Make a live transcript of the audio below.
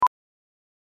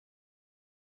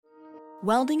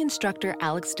Welding instructor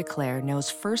Alex DeClaire knows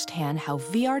firsthand how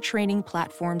VR training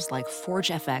platforms like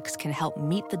ForgeFX can help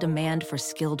meet the demand for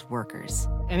skilled workers.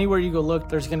 Anywhere you go look,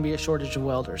 there's going to be a shortage of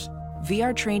welders.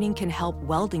 VR training can help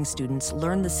welding students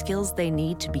learn the skills they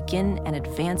need to begin and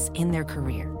advance in their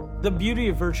career. The beauty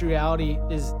of virtual reality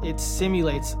is it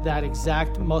simulates that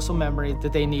exact muscle memory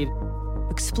that they need.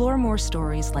 Explore more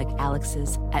stories like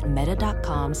Alex's at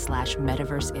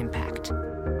meta.com/metaverseimpact.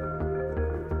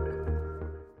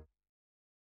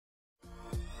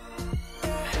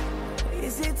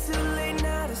 Is it too late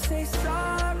now to say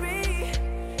sorry?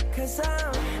 'Cause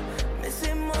I'm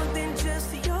missing more than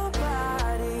just your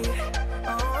body.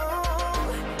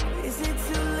 Oh, is it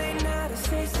too late now to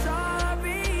say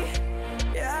sorry?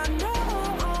 Yeah, I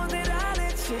know that I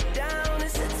let you down.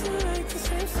 Is it too late to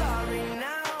say sorry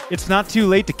now? It's not too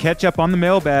late to catch up on the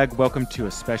mailbag. Welcome to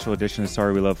a special edition of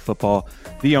Sorry We Love Football,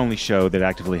 the only show that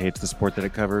actively hates the sport that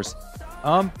it covers.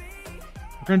 We're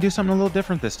going to do something a little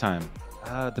different this time.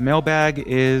 The mailbag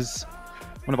is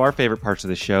one of our favorite parts of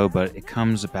the show, but it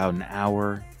comes about an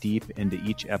hour deep into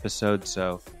each episode.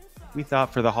 So we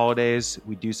thought for the holidays,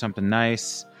 we'd do something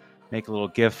nice, make a little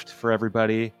gift for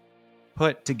everybody,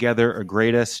 put together a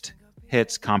greatest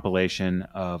hits compilation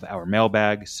of our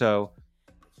mailbag. So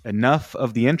enough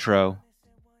of the intro.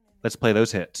 Let's play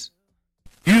those hits.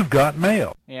 You've got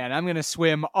mail. And I'm going to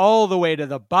swim all the way to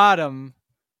the bottom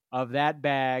of that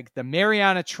bag, the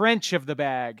Mariana Trench of the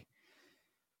bag.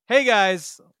 Hey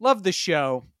guys, love the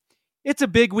show. It's a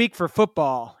big week for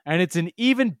football, and it's an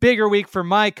even bigger week for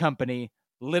my company,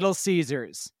 Little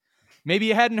Caesars. Maybe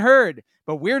you hadn't heard,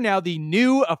 but we're now the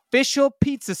new official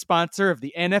pizza sponsor of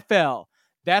the NFL.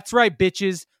 That's right,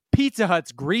 bitches. Pizza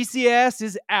Hut's greasy ass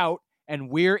is out, and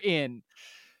we're in.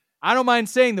 I don't mind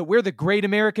saying that we're the great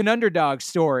American underdog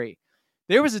story.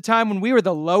 There was a time when we were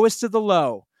the lowest of the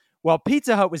low. While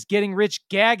Pizza Hut was getting rich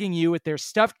gagging you with their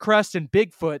stuffed crust and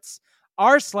Bigfoots,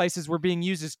 our slices were being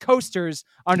used as coasters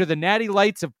under the natty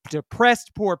lights of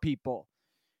depressed poor people.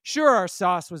 Sure, our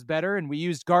sauce was better, and we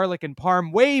used garlic and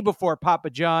parm way before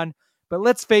Papa John, but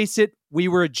let's face it, we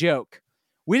were a joke.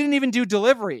 We didn't even do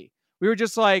delivery. We were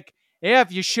just like, yeah,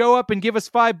 if you show up and give us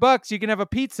 $5, you can have a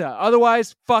pizza.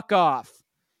 Otherwise, fuck off.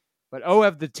 But oh,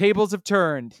 have the tables have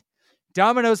turned.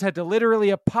 Domino's had to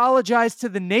literally apologize to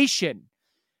the nation.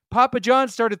 Papa John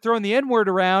started throwing the N-word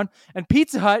around, and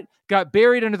Pizza Hut got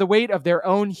buried under the weight of their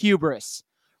own hubris.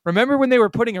 Remember when they were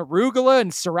putting arugula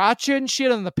and sriracha and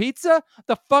shit on the pizza?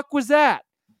 The fuck was that?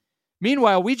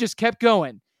 Meanwhile, we just kept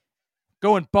going.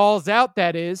 Going balls out,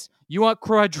 that is. You want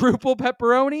quadruple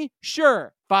pepperoni?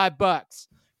 Sure, $5.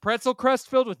 Pretzel crust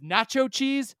filled with nacho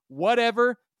cheese?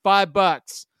 Whatever,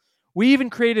 $5. We even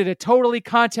created a totally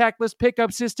contactless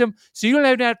pickup system so you don't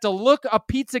even have to look a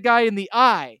pizza guy in the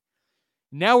eye.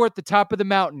 Now we're at the top of the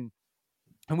mountain,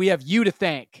 and we have you to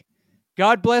thank.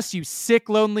 God bless you, sick,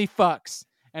 lonely fucks.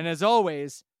 And as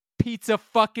always, pizza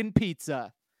fucking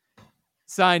pizza.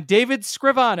 Signed, David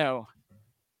Scrivano,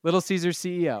 Little Caesar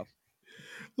CEO.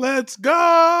 Let's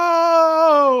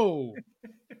go!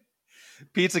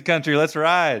 Pizza country, let's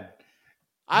ride.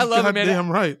 I love it, man. Damn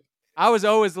right. I was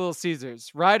always Little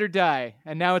Caesars, ride or die.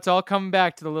 And now it's all coming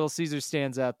back to the Little Caesar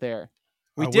stands out there.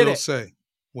 We did it. Say,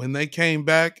 when they came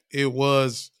back, it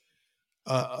was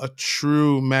a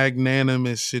true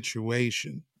magnanimous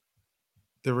situation.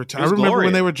 The return. I remember glorious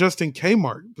when they were just in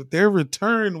Kmart, but their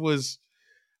return was.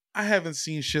 I haven't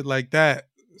seen shit like that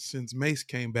since Mace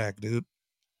came back, dude.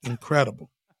 Incredible.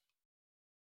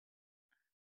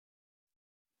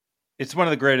 It's one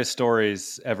of the greatest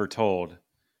stories ever told.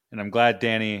 And I'm glad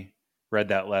Danny read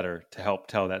that letter to help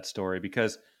tell that story,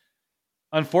 because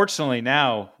unfortunately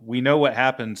now we know what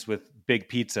happens with Big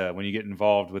Pizza when you get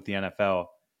involved with the NFL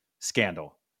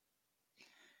scandal.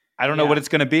 I don't know what it's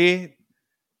going to be,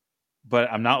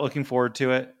 but I'm not looking forward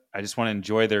to it. I just want to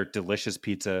enjoy their delicious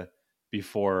pizza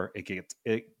before it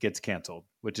gets canceled,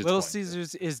 which is Little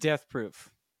Caesars is death proof.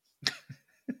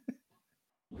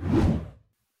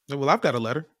 Well, I've got a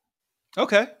letter.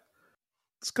 Okay.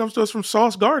 This comes to us from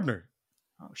Sauce Gardner.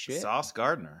 Oh, shit. Sauce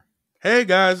Gardner. Hey,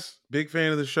 guys. Big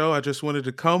fan of the show. I just wanted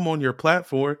to come on your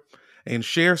platform and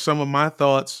share some of my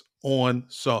thoughts on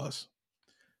sauce.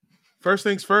 First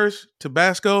things first,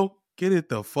 Tabasco, get it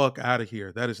the fuck out of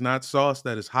here. That is not sauce.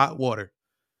 That is hot water.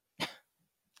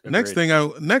 Next thing I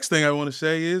want to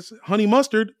say is honey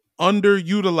mustard,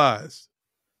 underutilized.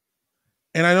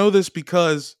 And I know this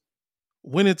because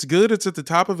when it's good, it's at the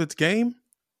top of its game.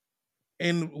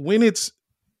 And when it's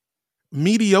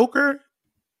mediocre,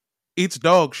 it's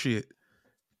dog shit.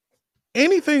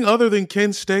 Anything other than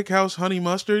Ken's Steakhouse honey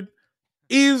mustard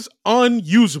is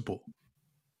unusable.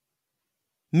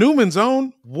 Newman's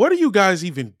Own, what are you guys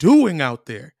even doing out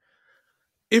there?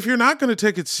 If you're not going to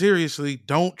take it seriously,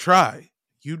 don't try.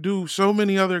 You do so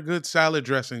many other good salad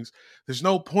dressings. There's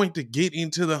no point to get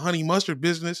into the honey mustard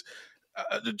business.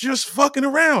 Just fucking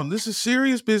around. This is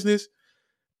serious business.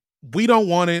 We don't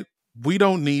want it. We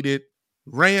don't need it.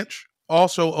 Ranch,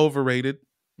 also overrated.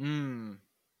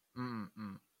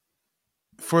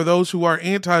 For those who are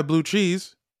anti-blue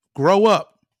cheese, grow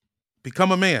up.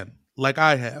 Become a man, like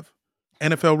I have.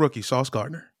 NFL rookie, Sauce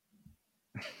Gardner.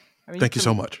 I mean, Thank you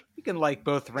so much. You can like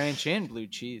both ranch and blue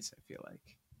cheese, I feel like.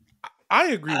 I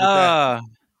agree with that.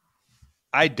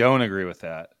 I don't agree with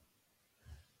that.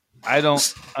 I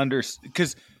don't understand,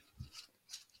 because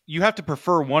you have to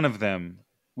prefer one of them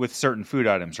with certain food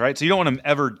items, right? So you don't want to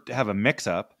ever have a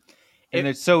mix-up, and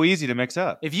it's so easy to mix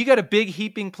up. If you got a big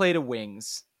heaping plate of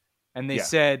wings, and they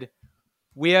said,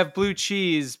 we have blue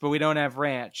cheese, but we don't have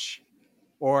ranch,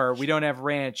 or we don't have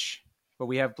ranch, but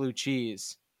we have blue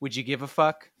cheese, would you give a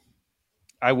fuck?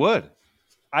 I would,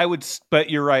 but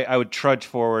you're right. I would trudge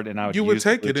forward, and I would. You would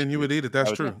take it, and you would eat it.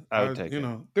 That's true. I would take it. You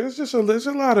know, there's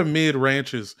a lot of mid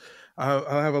ranches.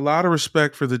 I have a lot of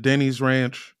respect for the Denny's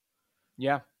ranch.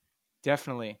 Yeah,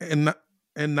 definitely. And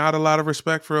not a lot of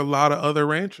respect for a lot of other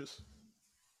ranches.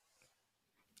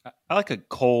 I like a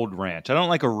cold ranch. I don't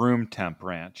like a room temp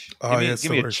ranch.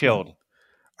 Give me a chilled.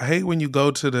 I hate when you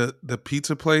go to the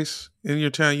pizza place in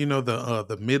your town. You know,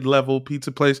 the mid-level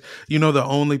pizza place. You know, the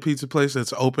only pizza place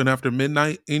that's open after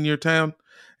midnight in your town,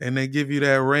 and they give you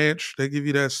that ranch. They give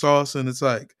you that sauce, and it's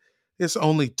like it's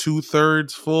only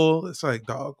 2/3 full. It's like,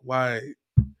 dog, why?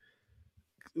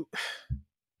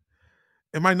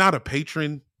 Am I not a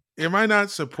patron? Am I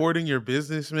not supporting your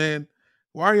business, man?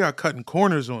 Why are y'all cutting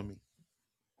corners on me?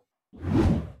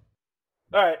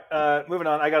 All right, moving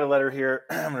on. I got a letter here.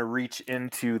 I'm going to reach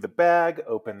into the bag,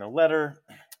 open the letter.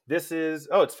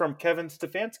 It's from Kevin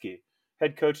Stefanski,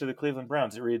 head coach of the Cleveland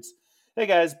Browns. It reads, "Hey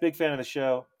guys, big fan of the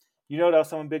show. You know what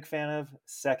else I'm a big fan of?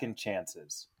 Second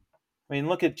chances. I mean,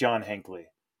 look at John Hinckley.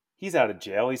 He's out of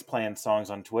jail. He's playing songs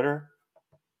on Twitter.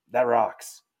 That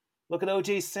rocks. Look at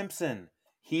O.J. Simpson.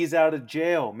 He's out of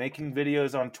jail, making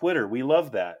videos on Twitter. We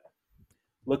love that.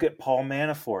 Look at Paul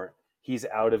Manafort. He's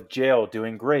out of jail,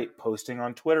 doing great, posting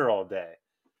on Twitter all day.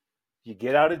 You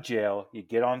get out of jail, you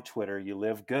get on Twitter, you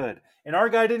live good. And our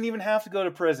guy didn't even have to go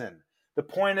to prison. The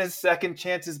point is, second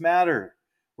chances matter.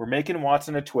 We're making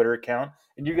Watson a Twitter account,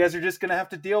 and you guys are just going to have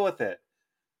to deal with it.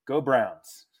 Go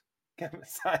Browns."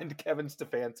 Signed, Kevin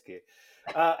Stefanski.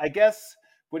 I guess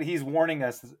what he's warning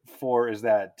us for is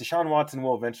that Deshaun Watson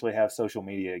will eventually have social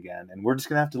media again, and we're just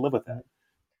going to have to live with that.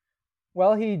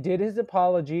 Well, he did his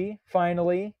apology,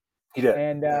 finally. He did.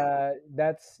 And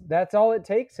that's all it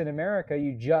takes in America.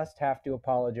 You just have to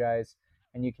apologize,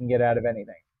 and you can get out of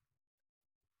anything.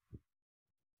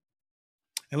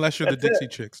 Unless you're the Dixie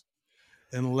Chicks.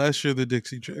 Unless you're the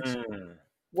Dixie Chicks.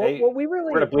 What we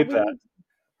really... We're going to bleep that.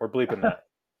 We're bleeping that.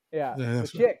 Yeah, the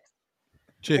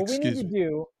Chicks. What we need to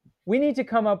do, we need to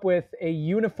come up with a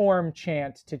uniform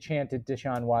chant to chant at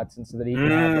Deshaun Watson so that he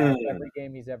can have that every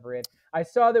game he's ever in. I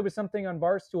saw there was something on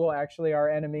Barstool, actually, our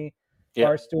enemy,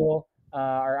 Barstool,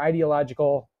 our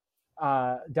ideological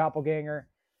doppelganger.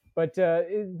 But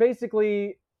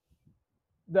basically,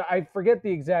 I forget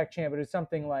the exact chant, but it's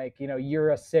something like,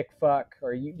 you're a sick fuck,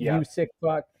 or you sick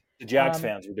fuck. The Jags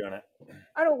fans were doing it.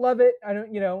 I don't love it. I don't,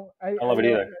 I don't love it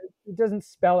either. It doesn't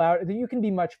spell out. You can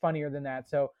be much funnier than that.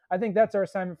 So I think that's our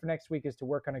assignment for next week, is to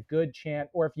work on a good chant.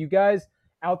 Or if you guys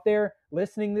out there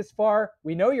listening this far,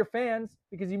 we know you're fans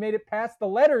because you made it past the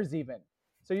letters even.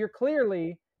 So you're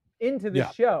clearly into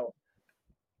this show.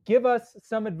 Give us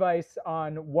some advice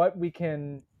on what we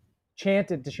can chant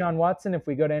at Deshaun Watson if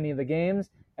we go to any of the games.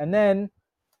 And then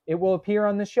it will appear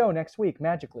on the show next week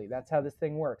magically. That's how this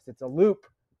thing works. It's a loop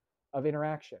of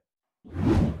interaction.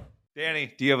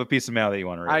 Danny, do you have a piece of mail that you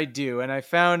want to read? I do, and I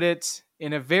found it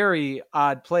in a very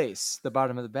odd place, the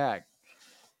bottom of the bag.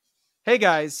 Hey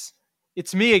guys,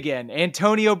 it's me again,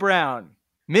 Antonio Brown,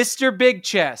 Mr. Big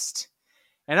Chest,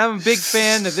 and I'm a big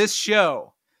fan of this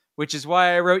show, which is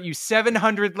why I wrote you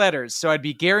 700 letters, so I'd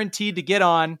be guaranteed to get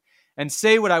on and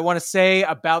say what I want to say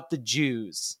about the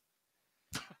Jews.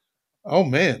 Oh,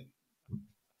 man.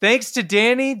 Thanks to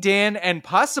Danny, Dan, and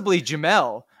possibly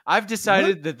Jamel, I've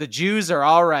decided that the Jews are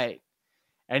all right.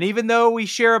 And even though we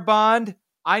share a bond,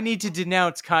 I need to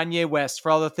denounce Kanye West for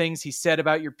all the things he said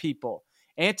about your people.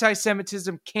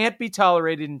 Anti-Semitism can't be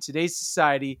tolerated in today's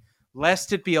society,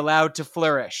 lest it be allowed to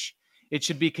flourish. It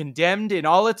should be condemned in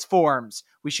all its forms.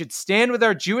 We should stand with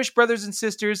our Jewish brothers and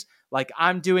sisters like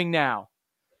I'm doing now.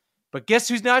 But guess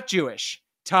who's not Jewish?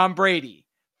 Tom Brady.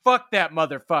 Fuck that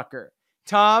motherfucker.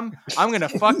 Tom, I'm going to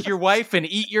fuck your wife and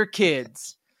eat your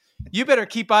kids. You better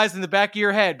keep eyes in the back of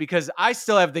your head because I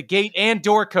still have the gate and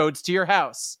door codes to your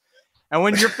house. And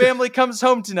when your family comes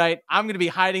home tonight, I'm going to be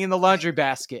hiding in the laundry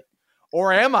basket.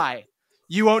 Or am I?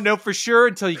 You won't know for sure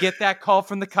until you get that call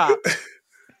from the cops.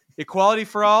 Equality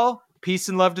for all, peace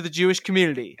and love to the Jewish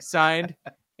community. Signed,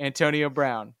 Antonio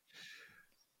Brown.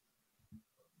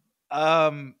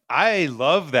 I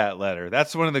love that letter.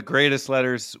 That's one of the greatest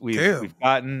letters we've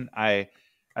gotten. I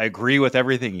agree with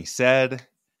everything he said.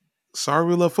 Sorry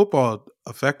We Love Football,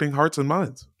 affecting hearts and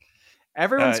minds.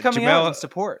 Everyone's coming out in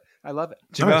support. I love it.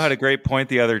 Jamel had a great point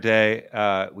the other day.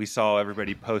 We saw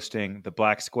everybody posting the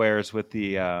black squares with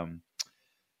the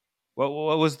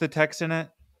what was the text in it?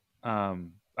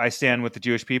 I stand with the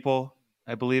Jewish people,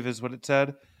 I believe is what it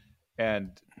said.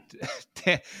 And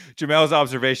Jamel's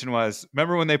observation was,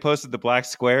 remember when they posted the black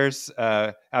squares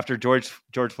after George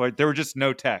Floyd? There were just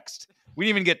no text. We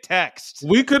didn't even get text.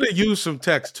 We could have used some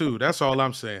text too. That's all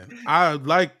I'm saying. I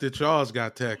like that y'all's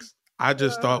got text. I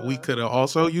just thought we could have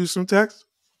also used some text.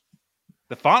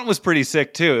 The font was pretty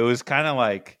sick too. It was kind of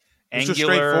like angular, just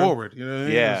straightforward. You know what I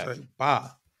mean? Yeah. It's like,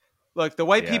 bah. Look, the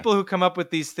white people who come up with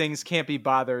these things can't be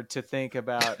bothered to think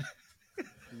about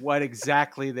what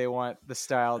exactly they want the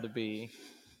style to be.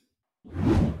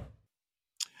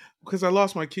 Because I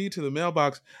lost my key to the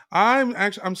mailbox.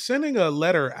 I'm sending a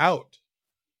letter out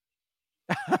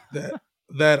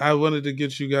that I wanted to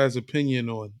get you guys' opinion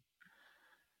on.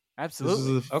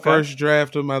 Absolutely. This is the first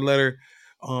draft of my letter.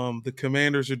 The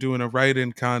Commanders are doing a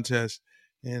write-in contest,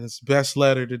 and it's best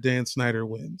letter to Dan Snyder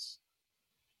wins.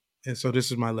 And so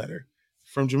this is my letter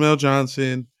from Jamel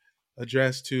Johnson,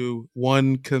 addressed to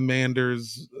 1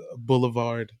 Commanders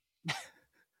Boulevard.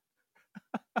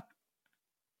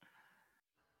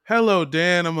 Hello,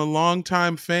 Dan. I'm a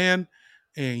longtime fan,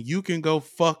 and you can go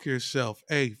fuck yourself.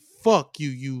 Hey, fuck you,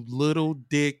 you little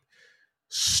dick,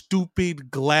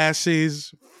 stupid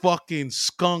glasses, fucking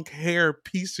skunk hair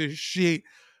piece of shit,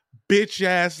 bitch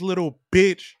ass little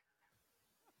bitch.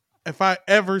 If I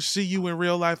ever see you in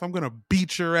real life, I'm going to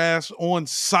beat your ass on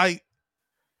sight,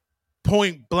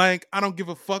 point blank. I don't give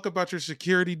a fuck about your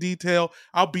security detail.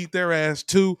 I'll beat their ass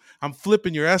too. I'm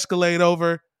flipping your Escalade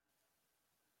over.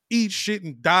 Eat shit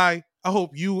and die. I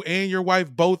hope you and your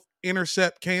wife both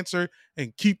intercept cancer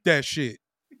and keep that shit.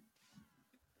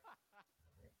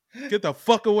 Get the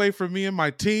fuck away from me and my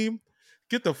team.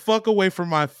 Get the fuck away from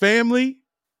my family.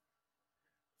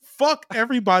 Fuck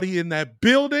everybody in that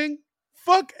building.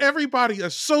 Fuck everybody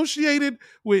associated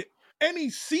with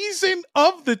any season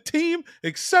of the team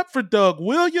except for Doug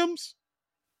Williams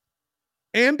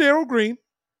and Darryl Green.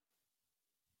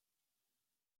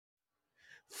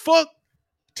 Fuck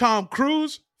Tom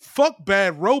Cruise. Fuck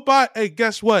Bad Robot. Hey,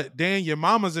 guess what, Dan? Your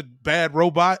mama's a bad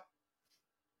robot.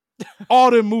 All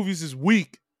them movies is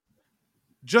weak.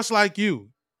 Just like you.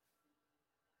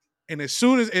 And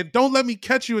and don't let me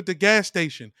catch you at the gas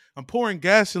station. I'm pouring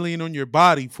gasoline on your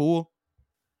body, fool.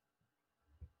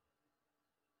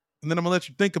 And then I'm going to let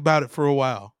you think about it for a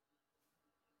while.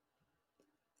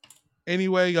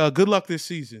 Anyway, good luck this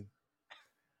season.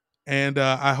 And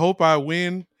I hope I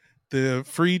win the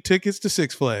free tickets to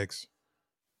Six Flags.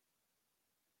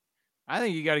 I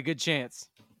think you got a good chance.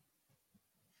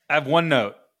 I have one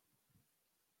note.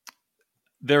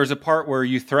 There's a part where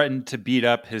you threatened to beat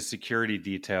up his security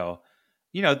detail.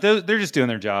 You know, they're just doing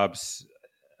their jobs.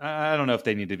 I don't know if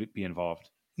they need to be involved.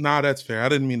 Nah, that's fair. I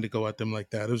didn't mean to go at them like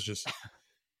that. It was just...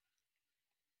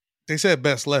 They said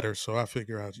best letter, so I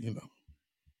figure out,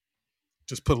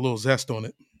 just put a little zest on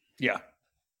it. Yeah.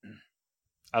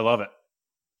 I love it.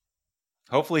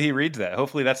 Hopefully he reads that.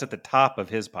 Hopefully that's at the top of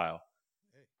his pile.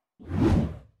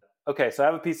 Okay, so I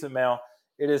have a piece of mail.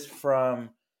 It is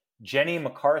from Jenny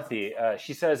McCarthy.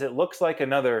 She says, it looks like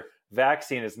another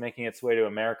vaccine is making its way to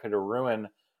America to ruin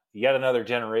yet another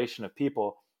generation of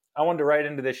people. I wanted to write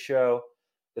into this show,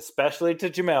 especially to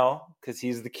Jamel, because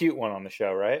he's the cute one on the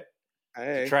show, right?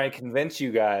 Hey. To try and convince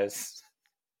you guys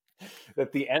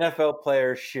that the NFL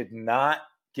players should not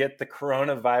get the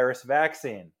coronavirus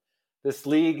vaccine. This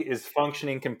league is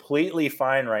functioning completely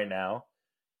fine right now,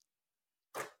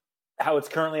 how it's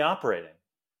currently operating.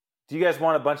 Do you guys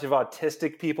want a bunch of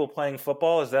autistic people playing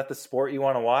football? Is that the sport you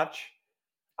want to watch?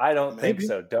 I don't think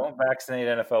so. Don't vaccinate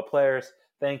NFL players.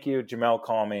 Thank you. Jamel,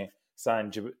 call me.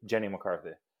 Signed, Jenny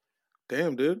McCarthy.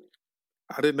 Damn, dude.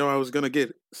 I didn't know I was going to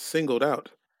get singled out.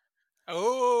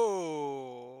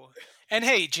 Oh. And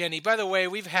hey, Jenny, by the way,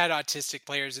 we've had autistic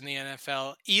players in the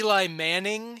NFL. Eli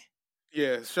Manning.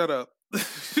 Yeah, shut up.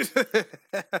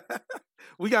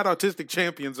 We got autistic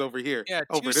champions over here. Yeah,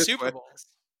 over 2 Super Bowls.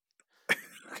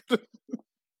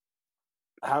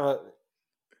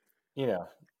 You know,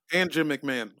 And Jim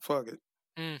McMahon. Fuck it.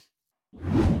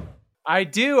 I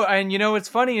do. And what's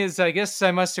funny is I guess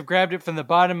I must have grabbed it from the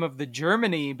bottom of the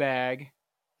Germany bag.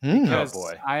 Because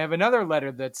boy. I have another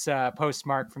letter that's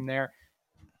postmarked from there.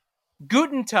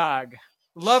 Guten Tag.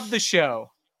 Love the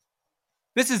show.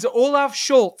 This is Olaf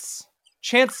Scholz,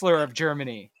 Chancellor of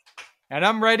Germany. And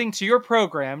I'm writing to your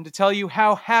program to tell you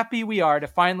how happy we are to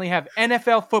finally have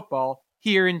NFL football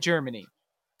here in Germany.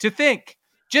 To think,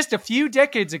 just a few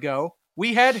decades ago,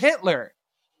 we had Hitler.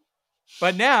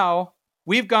 But now,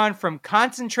 we've gone from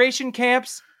concentration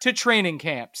camps to training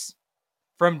camps.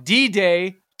 From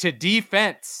D-Day to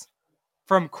defense.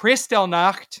 From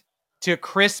Kristallnacht to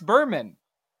Chris Berman.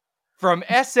 From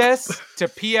SS to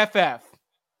PFF.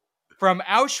 From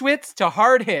Auschwitz to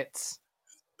hard hits.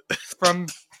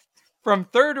 From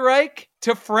Third Reich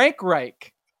to Frank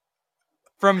Reich.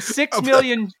 From 6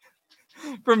 million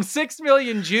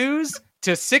Jews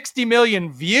to 60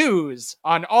 million views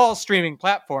on all streaming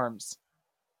platforms.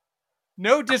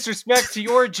 No disrespect to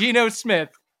your Geno Smith,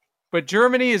 but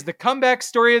Germany is the comeback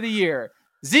story of the year.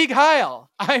 Sieg Heil!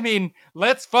 I mean,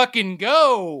 let's fucking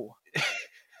go!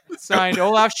 Signed,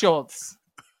 Olaf Scholz,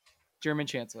 German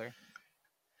Chancellor.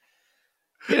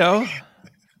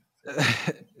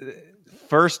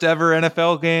 First ever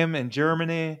NFL game in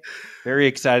Germany. Very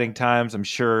exciting times. I'm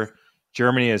sure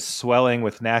Germany is swelling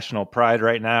with national pride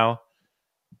right now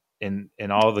in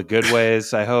all the good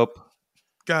ways, I hope.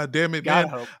 God damn it, Gotta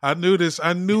man. hope.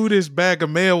 I knew this bag of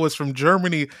mail was from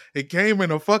Germany. It came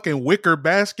in a fucking wicker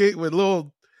basket with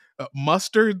little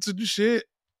mustards and shit.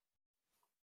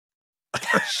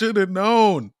 I should have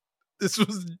known. This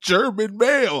was German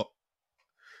mail.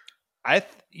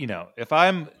 If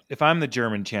I'm the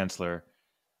German chancellor,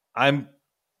 I'm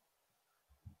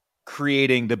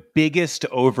creating the biggest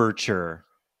overture,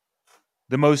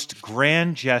 the most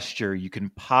grand gesture you can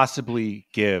possibly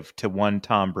give to one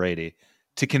Tom Brady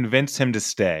to convince him to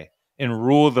stay and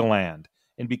rule the land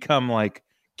and become like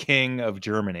king of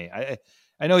Germany.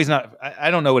 I know he's not.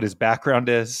 I don't know what his background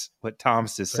is, what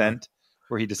Tom's descent,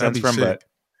 where he descends from, sick. but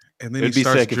And then it'd he be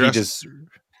starts sick if he just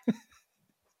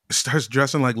starts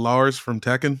dressing like Lars from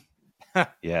Tekken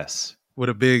yes, with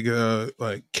a big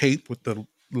like cape with the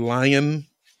lion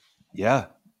yeah.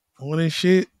 on his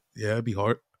shit. Yeah, it'd be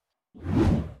hard.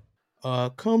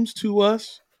 Comes to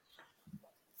us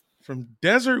from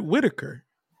Desert Whitaker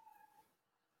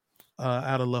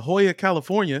out of La Jolla,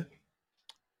 California.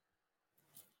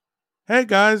 Hey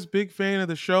guys, big fan of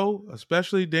the show,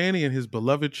 especially Danny and his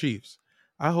beloved Chiefs.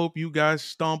 I hope you guys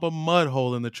stomp a mud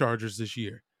hole in the Chargers this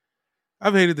year.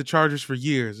 I've hated the Chargers for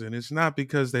years, and it's not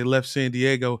because they left San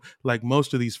Diego like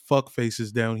most of these fuck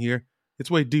faces down here.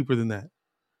 It's way deeper than that.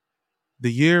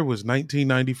 The year was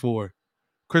 1994.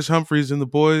 Chris Humphries and the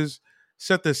boys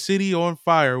set the city on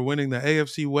fire, winning the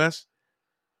AFC West.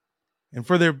 And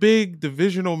for their big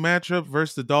divisional matchup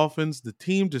versus the Dolphins, the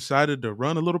team decided to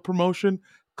run a little promotion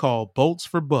called Bolts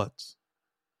for Butts.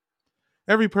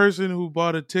 Every person who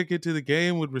bought a ticket to the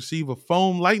game would receive a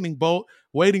foam lightning bolt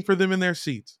waiting for them in their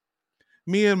seats.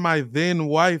 Me and my then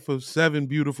wife of 7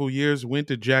 beautiful years went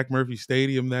to Jack Murphy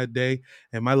Stadium that day,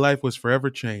 and my life was forever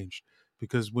changed.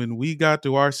 Because when we got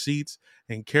to our seats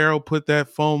and Carol put that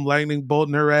foam lightning bolt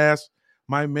in her ass,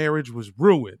 my marriage was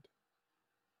ruined.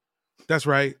 That's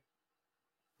right.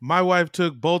 My wife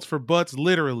took bolts for butts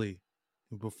literally.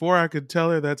 And before I could tell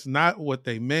her that's not what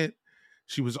they meant,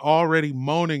 she was already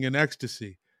moaning in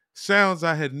ecstasy. Sounds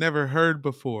I had never heard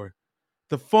before.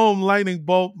 The foam lightning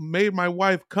bolt made my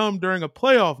wife come during a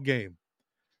playoff game.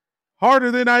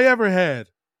 Harder than I ever had.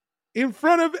 In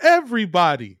front of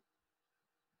everybody.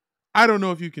 I don't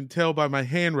know if you can tell by my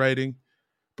handwriting,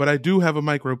 but I do have a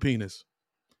micro penis,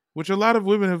 which a lot of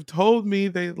women have told me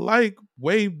they like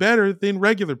way better than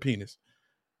regular penis.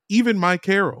 Even my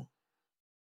Carol.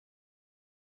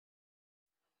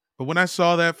 But when I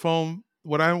saw that foam,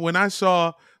 when I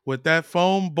saw what that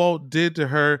foam bolt did to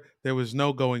her, there was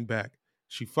no going back.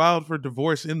 She filed for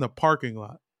divorce in the parking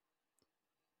lot.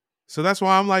 So that's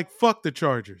why I'm like, fuck the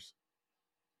Chargers.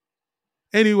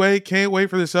 Anyway, can't wait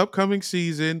for this upcoming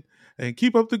season and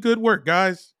keep up the good work,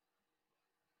 guys.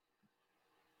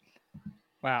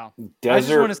 Wow.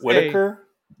 Desert Whitaker?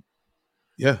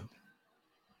 Yeah.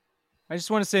 I just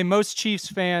want to say most Chiefs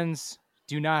fans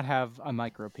do not have a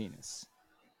micro penis.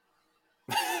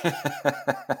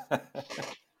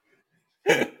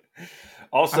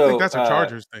 Also, I think that's a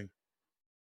Chargers thing.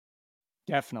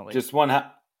 Definitely. Just one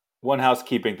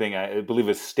housekeeping thing. I believe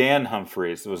it's Stan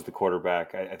Humphries was the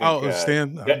quarterback. I think,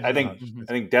 Stan. I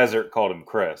think Desert called him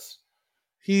Chris.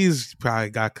 He's probably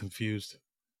got confused.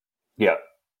 Yeah.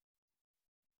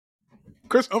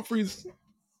 Chris Humphries.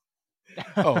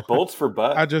 Oh, Bolts for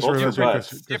butt. I just Bolts realized for you're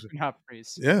butts. Different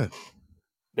Humphreys. Yeah,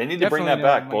 They need to bring that Definitely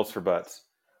back. not Bolts for butts.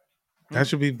 that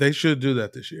should be. They should do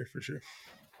that this year for sure.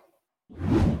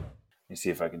 Let me see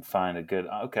if I can find a good.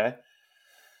 Okay.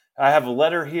 I have a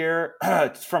letter here.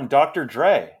 It's from Dr.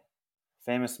 Dre,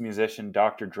 famous musician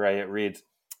Dr. Dre. It reads,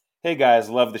 "Hey guys,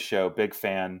 love the show. Big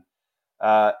fan.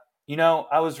 I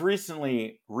was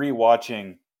recently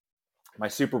rewatching my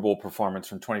Super Bowl performance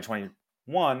from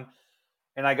 2021,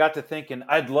 and I got to thinking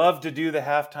I'd love to do the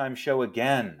halftime show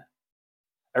again.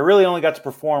 I really only got to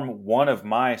perform one of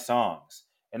my songs,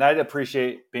 and I'd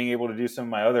appreciate being able to do some of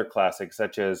my other classics,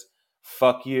 such as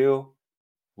Fuck You,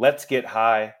 Let's Get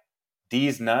High,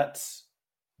 D's Nuts,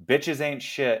 Bitches Ain't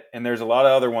Shit, and there's a lot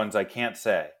of other ones I can't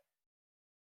say.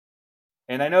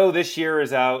 And I know this year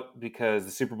is out because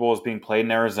the Super Bowl is being played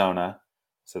in Arizona,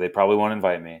 so they probably won't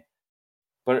invite me.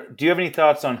 But do you have any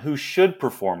thoughts on who should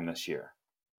perform this year?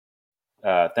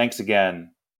 Thanks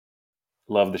again.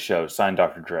 Love the show. Signed,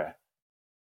 Dr. Dre."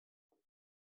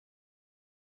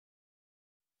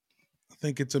 I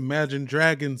think it's Imagine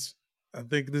Dragons. I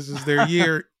think this is their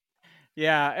year.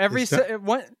 Yeah,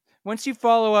 once you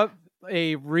follow up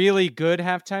a really good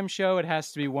halftime show, it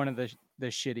has to be one of the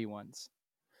shitty ones.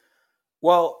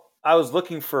 Well, I was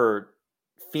looking for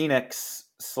Phoenix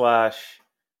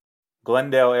 /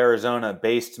 Glendale, Arizona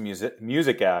based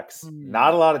music acts.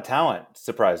 Not a lot of talent,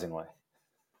 surprisingly,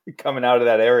 coming out of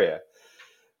that area.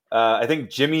 I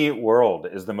think Jimmy Eat World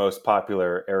is the most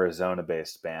popular Arizona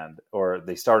based band, or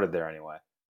they started there anyway.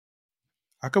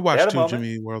 I could watch 2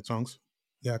 Jimmy Eat World songs.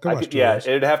 Yeah, I could watch 2 of those.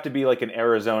 It'd have to be like an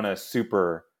Arizona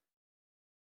super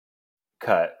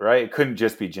cut, right? It couldn't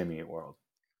just be Jimmy Eat World.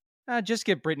 Just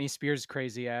get Britney Spears'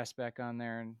 crazy ass back on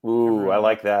there. And ooh, I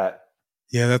like that.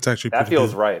 Yeah, that's actually that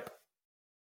feels good. ripe.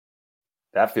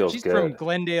 That feels She's good. from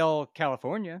Glendale,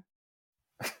 California.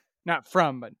 Not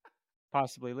from, but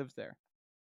possibly lives there.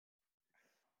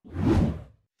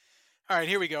 All right,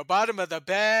 here we go. Bottom of the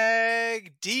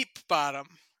bag, deep bottom.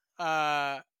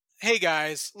 Hey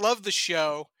guys, love the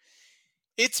show.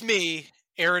 It's me,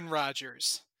 Aaron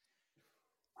Rodgers.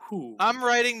 I'm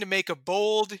writing to make a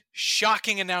bold,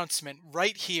 shocking announcement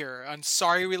right here on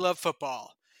Sorry We Love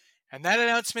Football. And that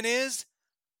announcement is,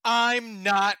 I'm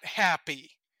not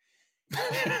happy.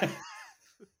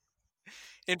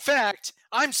 In fact,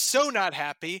 I'm so not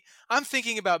happy, I'm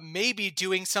thinking about maybe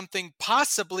doing something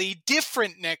possibly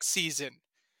different next season.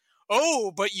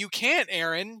 Oh, but you can't,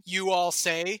 Aaron, you all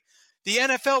say. The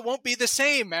NFL won't be the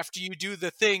same after you do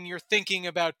the thing you're thinking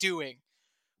about doing.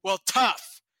 Well,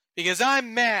 tough, because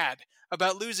I'm mad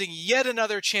about losing yet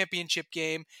another championship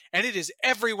game, and it is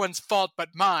everyone's fault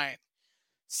but mine.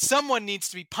 Someone needs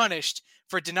to be punished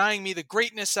for denying me the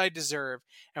greatness I deserve,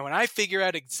 and when I figure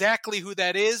out exactly who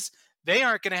that is, they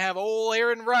aren't going to have old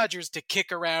Aaron Rodgers to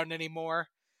kick around anymore.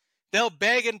 They'll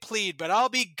beg and plead, but I'll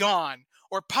be gone,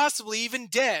 or possibly even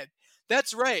dead.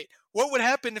 That's right. What would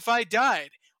happen if I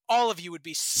died? All of you would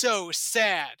be so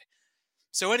sad.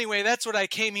 So anyway, that's what I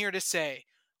came here to say.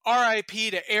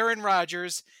 R.I.P. to Aaron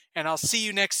Rodgers, and I'll see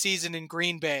you next season in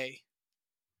Green Bay.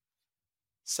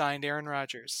 Signed, Aaron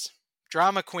Rodgers.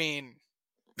 Drama queen.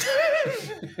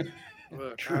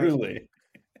 Look, Truly.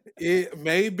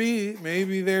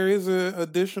 Maybe there is an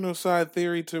additional side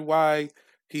theory to why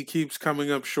he keeps coming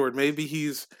up short. Maybe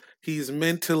he's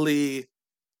mentally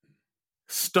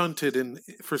stunted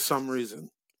for some reason.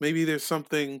 Maybe there's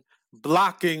something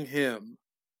blocking him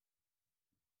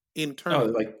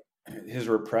internally. Oh, like his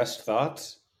repressed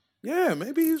thoughts? Yeah,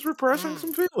 maybe he's repressing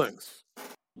some feelings.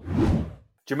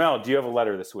 Jamel, do you have a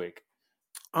letter this week?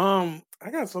 I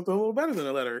got something a little better than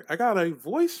a letter. I got a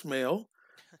voicemail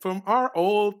from our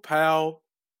old pal,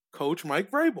 Coach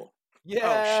Mike Vrabel. Yes,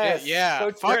 oh, shit, yeah.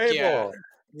 Coach Fuck Vrabel. yeah.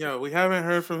 Yeah, we haven't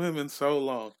heard from him in so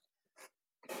long.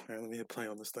 All right, let me hit play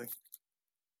on this thing.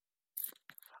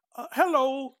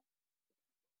 Hello.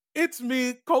 It's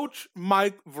me, Coach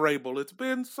Mike Vrabel. It's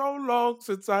been so long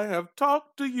since I have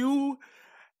talked to you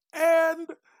and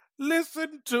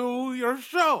listened to your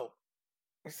show.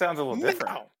 It sounds a little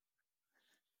different. Now,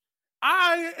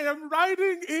 I am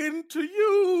writing in to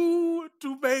you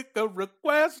to make a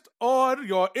request on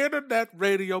your internet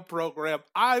radio program.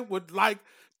 I would like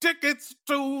tickets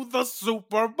to the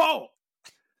Super Bowl.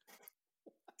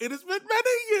 It has been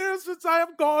many years since I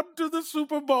have gone to the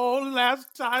Super Bowl.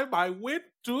 Last time I went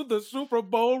to the Super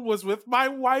Bowl was with my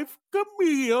wife,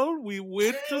 Camille. We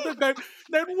went to the game.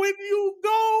 Then when you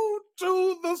go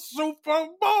to the Super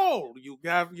Bowl, you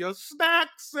have your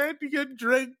snacks and your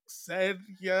drinks and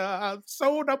your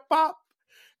soda pop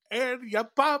and your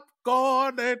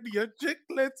popcorn and your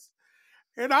chiclets.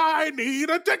 And I need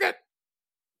a ticket.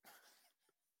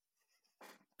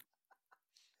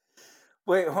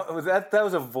 Wait, was that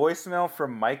was a voicemail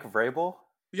from Mike Vrabel?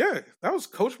 Yeah, that was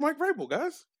Coach Mike Vrabel,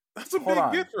 guys. That's a Hold big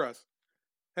on. get for us.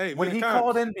 Hey, When many he times,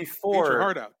 called in eat your before,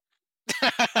 heart out.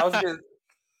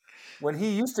 when he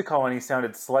used to call in, he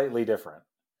sounded slightly different.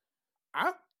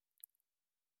 I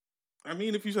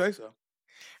mean, if you say so.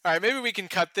 All right, maybe we can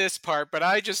cut this part, but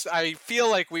I feel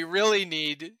like we really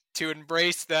need to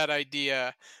embrace that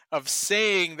idea of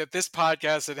saying that this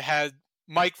podcast had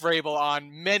Mike Vrabel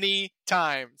on many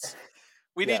times.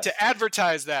 We need to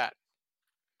advertise that.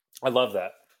 I love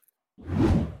that.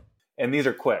 And these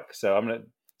are quick, so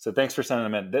So thanks for sending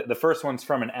them in. The first one's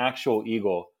from an actual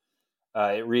Eagle.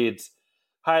 It reads,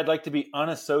 "Hi, I'd like to be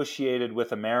unassociated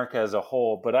with America as a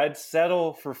whole, but I'd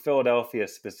settle for Philadelphia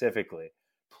specifically.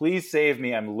 Please save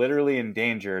me. I'm literally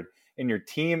endangered, and your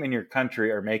team and your country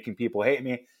are making people hate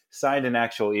me." Signed an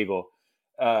actual Eagle.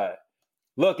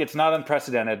 Look, it's not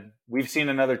unprecedented. We've seen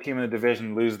another team in the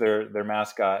division lose their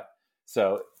mascot.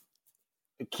 So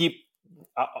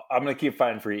I'm going to keep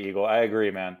fighting for you, Eagle. I agree,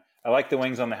 man. I like the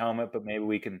wings on the helmet, but maybe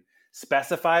we can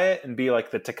specify it and be like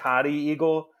the Tecate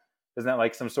eagle. Isn't that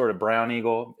like some sort of brown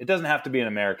eagle? It doesn't have to be an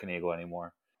American eagle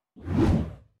anymore.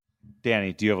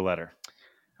 Danny, do you have a letter?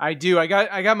 I do. I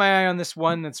got my eye on this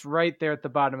one that's right there at the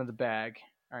bottom of the bag.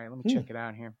 All right, let me check it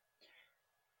out here.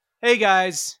 Hey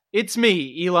guys, it's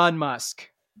me, Elon Musk.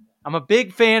 I'm a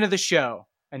big fan of the show,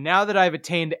 and now that I've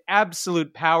attained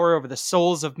absolute power over the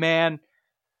souls of man,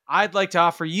 I'd like to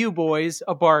offer you boys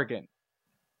a bargain.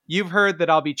 You've heard that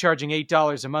I'll be charging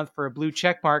 $8 a month for a blue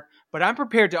check mark, but I'm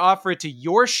prepared to offer it to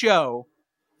your show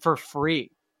for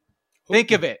free.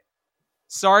 Think of it.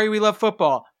 Sorry We Love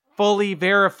Football, fully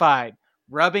verified,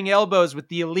 rubbing elbows with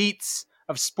the elites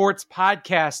of sports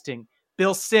podcasting,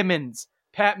 Bill Simmons,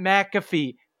 Pat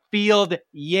McAfee, Field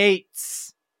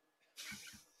Yates.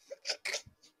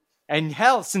 And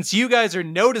hell, since you guys are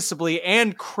noticeably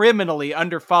and criminally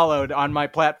underfollowed on my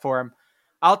platform,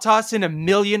 I'll toss in 1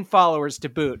 million followers to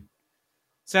boot.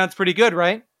 Sounds pretty good,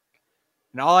 right?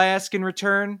 And all I ask in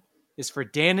return is for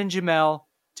Dan and Jamel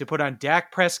to put on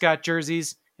Dak Prescott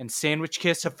jerseys and sandwich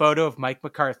kiss a photo of Mike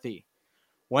McCarthy.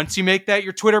 Once you make that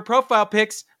your Twitter profile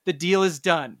pics, the deal is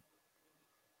done.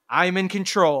 I'm in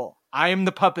control. I am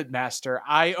the puppet master.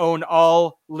 I own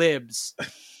all libs.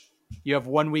 You have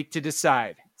 1 week to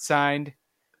decide. Signed,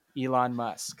 Elon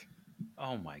Musk.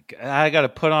 Oh my God. I got to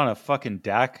put on a fucking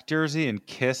Dak jersey and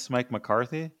kiss Mike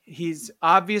McCarthy? He's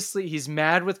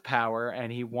mad with power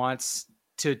and he wants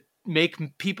to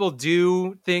make people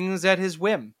do things at his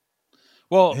whim.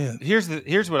 Well,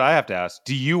 here's what I have to ask.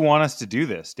 Do you want us to do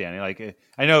this, Danny? Like,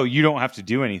 I know you don't have to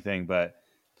do anything, but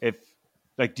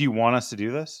do you want us to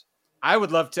do this? I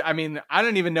would love to. I mean, I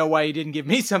don't even know why he didn't give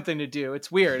me something to do.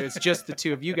 It's weird. It's just the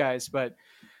two of you guys. But,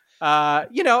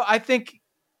 I think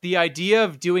the idea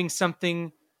of doing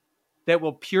something that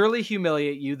will purely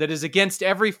humiliate you, that is against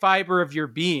every fiber of your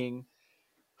being,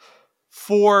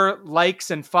 for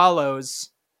likes and follows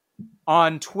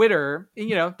on Twitter,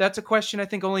 that's a question I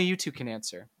think only you two can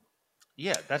answer.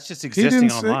 Yeah, that's just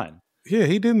existing online.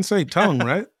 He didn't say tongue,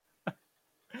 right?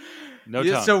 No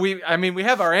tongue. So we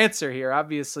have our answer here.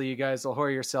 Obviously, you guys will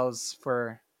whore yourselves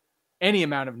for any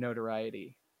amount of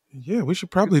notoriety. Yeah, we should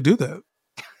probably do that.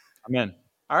 I'm in.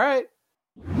 All right.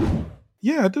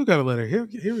 Yeah, I do got a letter.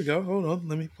 Here we go. Hold on.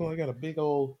 Let me pull. I got a big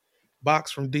old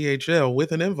box from DHL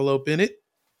with an envelope in it.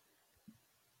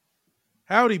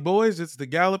 Howdy, boys. It's the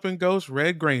Galloping Ghost,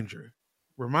 Red Granger,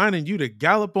 reminding you to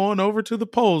gallop on over to the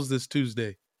polls this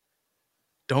Tuesday.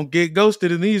 Don't get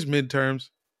ghosted in these midterms.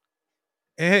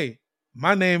 And hey,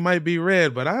 my name might be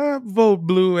red, but I vote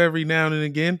blue every now and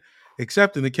again,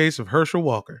 except in the case of Herschel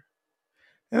Walker.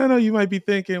 And I know you might be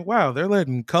thinking, wow, they're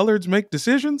letting coloreds make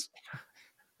decisions?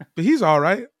 But he's all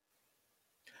right.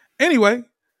 Anyway,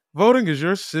 voting is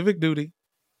your civic duty.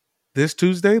 This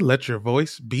Tuesday, let your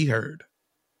voice be heard.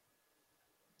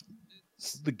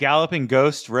 It's the Galloping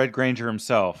Ghost, Red Granger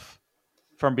himself,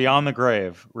 from beyond the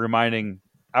grave, reminding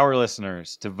our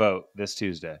listeners to vote this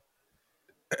Tuesday.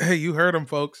 Hey, you heard him,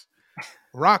 folks.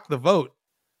 Rock the vote.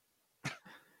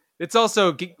 It's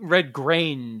also Red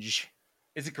Grange.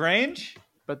 Is it Grange?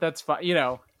 But that's fine.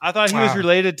 I thought he was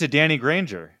related to Danny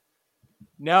Granger.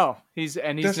 No, he's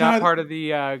not part of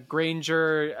the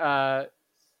Granger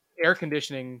air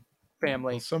conditioning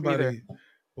family.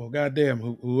 Well, goddamn,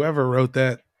 whoever wrote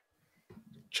that,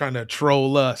 trying to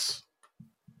troll us.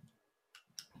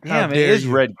 Damn, it is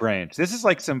Red Grange. This is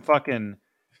like some fucking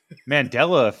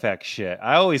Mandela effect shit.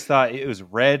 I always thought it was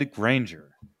Red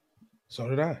Granger. So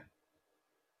did I.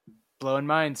 Blowing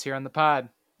minds here on the pod.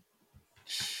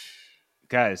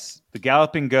 Guys, the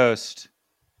Galloping Ghost,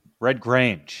 Red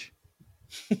Grange.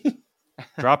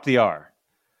 Drop the R.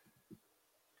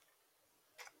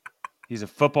 He's a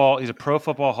pro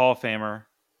football Hall of Famer.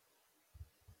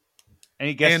 And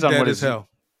he guesses on dead what as hell.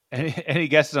 And he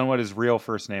guesses on what his real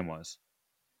first name was.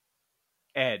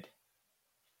 Ed.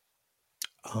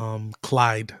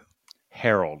 Clyde.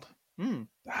 Harold.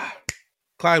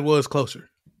 Clyde was closer.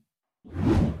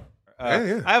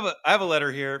 I have a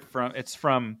letter here it's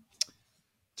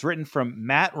written from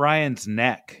Matt Ryan's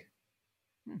neck.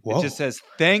 Whoa. It just says,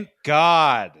 "Thank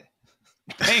God.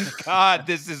 Thank God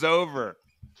this is over.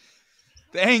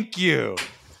 Thank you."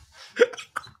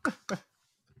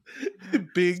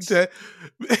 Big text.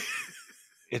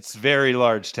 It's very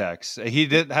large text. He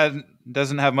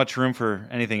doesn't have much room for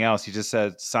anything else. He just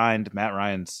said, "Signed Matt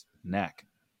Ryan's neck."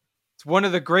 It's one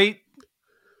of the great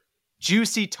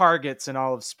juicy targets in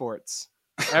all of sports.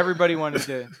 Everybody wanted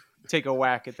to take a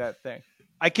whack at that thing.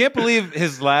 I can't believe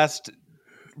his last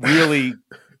really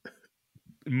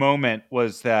moment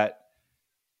was that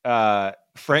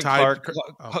Frank Clark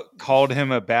called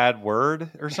him a bad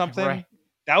word or something. Right.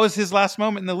 That was his last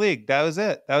moment in the league. That was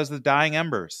it. That was the dying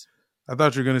embers. I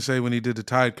thought you were going to say when he did the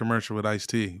Tide commercial with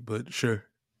Ice-T, but sure.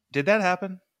 Did that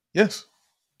happen? Yes.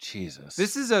 Jesus.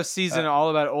 This is a season all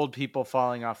about old people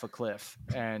falling off a cliff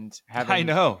and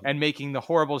and making the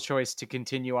horrible choice to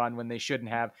continue on when they shouldn't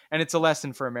have. And it's a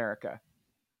lesson for America.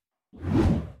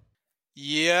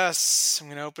 Yes, I'm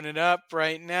going to open it up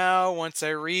right now once I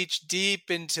reach deep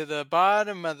into the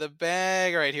bottom of the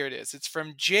bag. All right, here it is. It's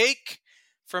from Jake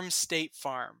from State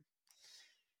Farm.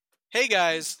 Hey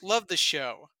guys, love the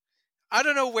show. I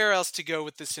don't know where else to go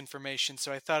with this information,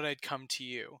 so I thought I'd come to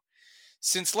you.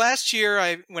 Since last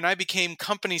year, when I became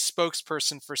company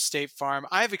spokesperson for State Farm,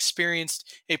 I've experienced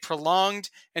a prolonged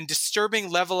and disturbing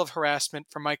level of harassment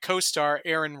from my co-star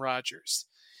Aaron Rodgers.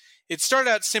 It started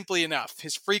out simply enough.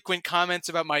 His frequent comments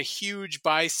about my huge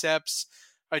biceps,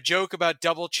 a joke about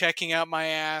double checking out my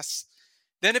ass.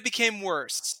 Then it became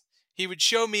worse. He would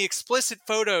show me explicit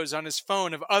photos on his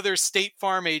phone of other State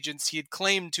Farm agents he had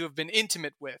claimed to have been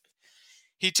intimate with.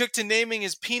 He took to naming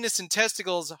his penis and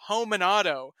testicles Home and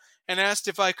Auto and asked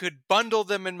if I could bundle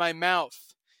them in my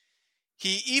mouth.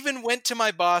 He even went to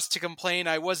my boss to complain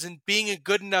I wasn't being a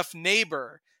good enough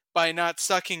neighbor by not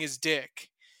sucking his dick.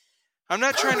 I'm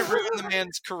not trying to ruin the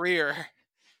man's career,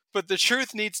 but the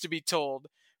truth needs to be told.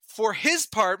 For his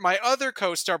part, my other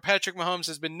co-star, Patrick Mahomes,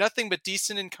 has been nothing but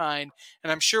decent and kind,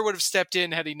 and I'm sure would have stepped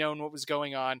in had he known what was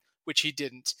going on, which he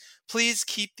didn't. Please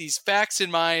keep these facts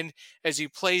in mind as you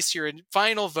place your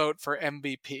final vote for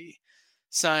MVP.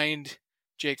 Signed,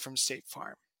 Jake from State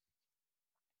Farm.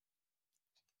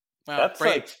 Wow,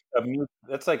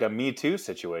 that's like a Me Too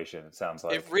situation, it sounds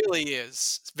like. It really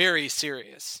is. It's very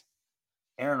serious.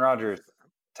 Aaron Rodgers,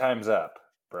 time's up,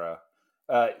 bro.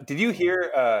 Did you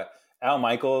hear Al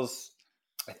Michaels?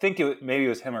 I think maybe it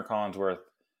was him or Collinsworth.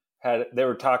 They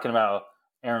were talking about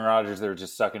Aaron Rodgers. They were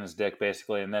just sucking his dick,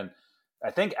 basically. And then I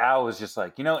think Al was just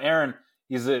like, Aaron,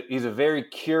 he's a very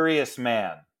curious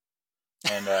man,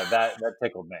 and that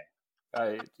tickled me.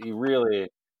 He really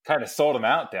kind of sold him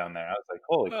out down there. I was like,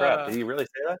 holy crap! Did he really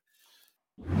say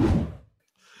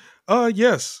that?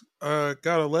 Yes.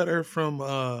 Got a letter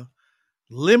from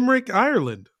Limerick,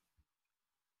 Ireland.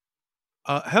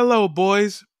 Hello,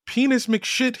 boys. Penis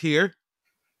McShit here.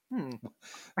 I'm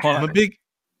a big.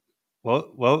 Well,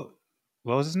 what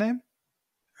was his name?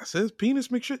 I says Penis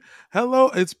McShit. Hello,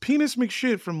 it's Penis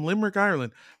McShit from Limerick,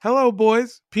 Ireland. Hello,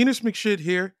 boys. Penis McShit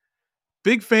here.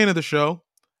 Big fan of the show.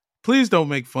 Please don't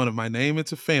make fun of my name.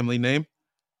 It's a family name.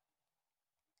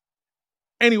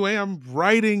 Anyway, I'm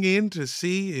writing in to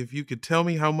see if you could tell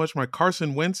me how much my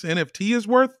Carson Wentz NFT is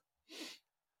worth.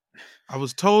 I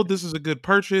was told this is a good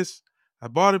purchase. I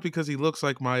bought it because he looks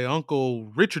like my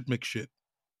uncle Richard McShit.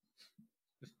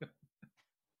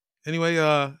 Anyway,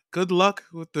 good luck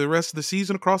with the rest of the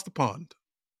season across the pond.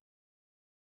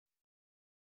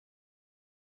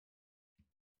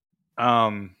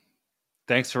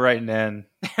 Thanks for writing in.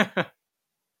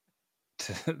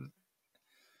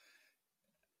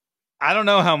 I don't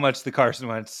know how much the Carson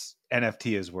Wentz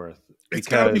NFT is worth. It's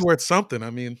got to be worth something.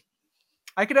 I mean,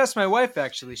 I could ask my wife,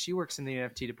 actually. She works in the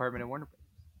NFT department at Warner Bros.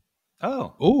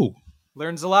 Oh. Ooh.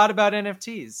 Learns a lot about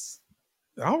NFTs.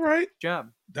 All right. Good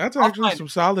job. That's actually some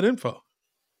solid info.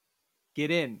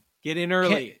 Get in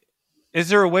early. Is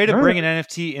there a way to bring an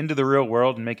NFT into the real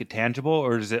world and make it tangible,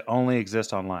 or does it only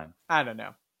exist online? I don't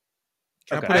know.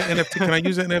 Can I put an NFT? Can I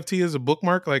use an NFT as a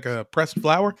bookmark, like a pressed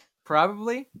flower?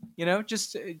 Probably.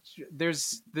 Just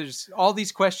there's all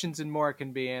these questions and more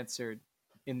can be answered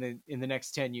in the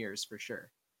next 10 years for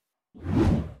sure.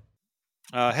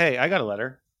 Hey, I got a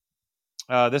letter.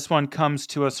 This one comes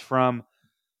to us from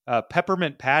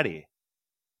Peppermint Patty.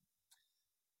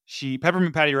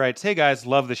 Peppermint Patty writes, "Hey guys,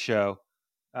 love the show.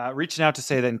 Reaching out to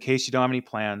say that in case you don't have any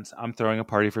plans, I'm throwing a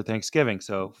party for Thanksgiving,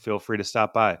 so feel free to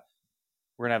stop by.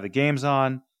 We're gonna have the games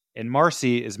on, and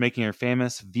Marcy is making her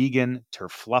famous vegan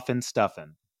terfluffin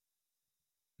stuffin'.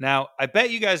 Now, I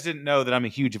bet you guys didn't know that I'm a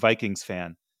huge Vikings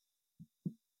fan,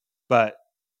 but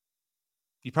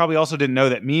you probably also didn't know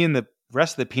that me and the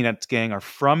rest of the Peanuts gang are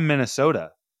from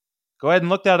Minnesota. Go ahead and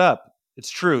look that up. It's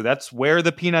true. That's where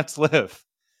the Peanuts live.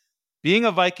 Being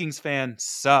a Vikings fan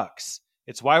sucks.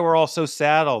 It's why we're all so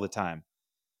sad all the time.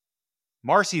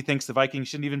 Marcy thinks the Vikings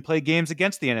shouldn't even play games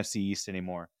against the NFC East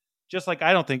anymore. Just like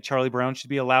I don't think Charlie Brown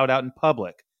should be allowed out in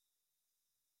public.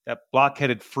 That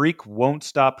blockheaded freak won't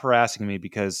stop harassing me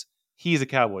because he's a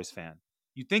Cowboys fan.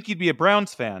 You'd think he'd be a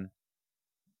Browns fan,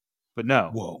 but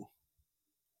no. Whoa.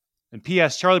 And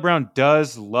P.S. Charlie Brown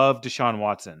does love Deshaun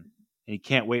Watson, and he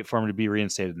can't wait for him to be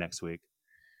reinstated next week.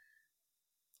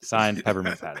 Signed,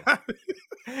 Peppermint Patty.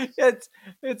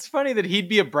 It's funny that he'd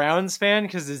be a Browns fan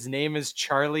because his name is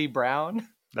Charlie Brown.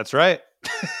 That's right.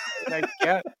 Like,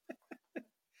 yeah.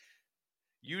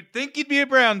 You'd think he'd be a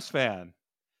Browns fan,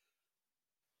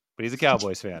 but he's a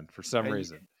Cowboys fan for some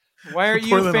reason. Why are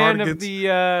you a fan of the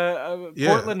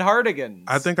Portland Hardigans?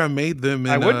 I think I made them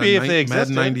in I would be if they Madden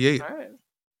existed. 98. All right.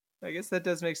 I guess that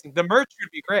does make sense. The merch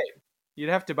would be great. You'd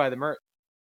have to buy the merch.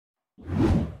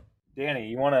 Danny,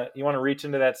 you wanna reach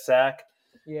into that sack?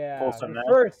 Yeah. Pull some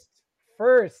out?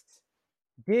 First,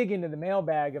 dig into the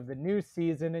mailbag of the new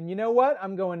season, and you know what?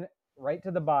 I'm going right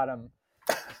to the bottom.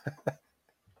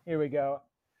 Here we go.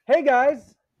 Hey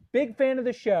guys, big fan of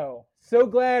the show. So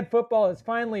glad football is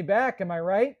finally back. Am I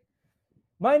right?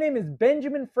 My name is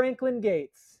Benjamin Franklin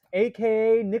Gates,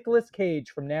 aka Nicolas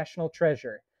Cage from National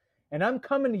Treasure, and I'm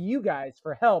coming to you guys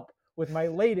for help with my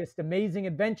latest amazing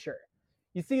adventure.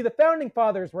 You see, the founding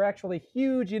fathers were actually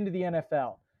huge into the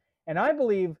NFL, and I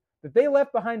believe that they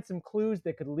left behind some clues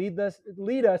that could lead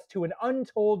us to an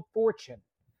untold fortune.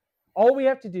 All we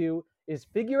have to do is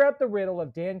figure out the riddle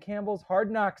of Dan Campbell's Hard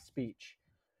Knocks speech,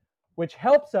 which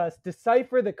helps us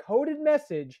decipher the coded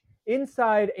message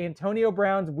inside Antonio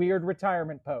Brown's weird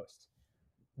retirement post.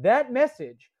 That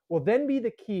message will then be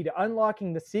the key to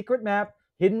unlocking the secret map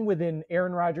hidden within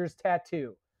Aaron Rodgers'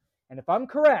 tattoo. And if I'm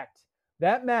correct,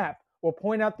 that map will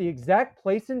point out the exact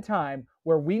place and time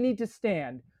where we need to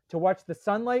stand to watch the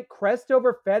sunlight crest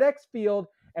over FedEx Field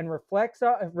and reflect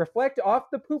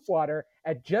off the poop water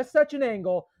at just such an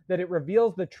angle that it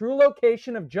reveals the true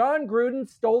location of John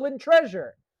Gruden's stolen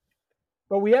treasure.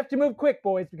 But we have to move quick,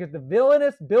 boys, because the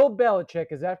villainous Bill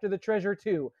Belichick is after the treasure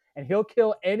too, and he'll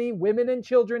kill any women and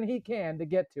children he can to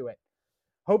get to it.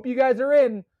 Hope you guys are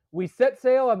in. We set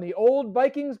sail on the old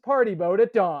Vikings party boat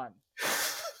at dawn.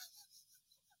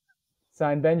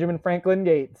 Signed, Benjamin Franklin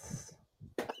Gates.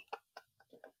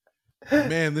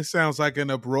 Man, this sounds like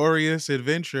an uproarious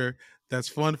adventure that's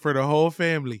fun for the whole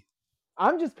family.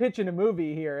 I'm just pitching a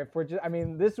movie here.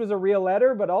 This was a real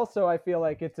letter, but also I feel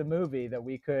like it's a movie that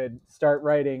we could start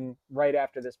writing right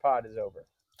after this pod is over.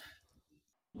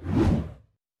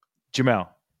 Jamel,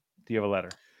 do you have a letter?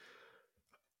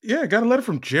 Yeah, I got a letter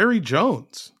from Jerry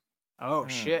Jones. Oh,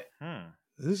 shit.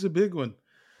 This is a big one.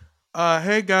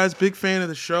 Hey guys, big fan of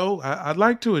the show. I'd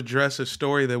like to address a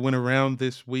story that went around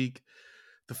this week.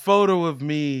 The photo of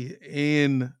me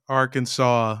in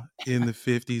Arkansas in the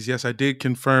 50s. Yes, I did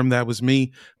confirm that was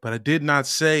me, but I did not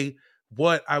say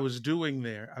what I was doing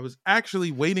there. I was actually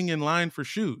waiting in line for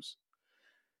shoes.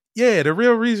 Yeah, the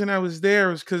real reason I was there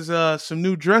was because some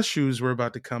new dress shoes were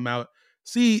about to come out.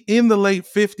 See, in the late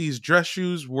 50s, dress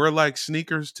shoes were like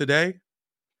sneakers today.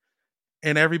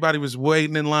 And everybody was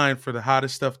waiting in line for the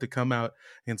hottest stuff to come out.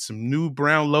 And some new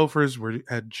brown loafers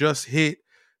had just hit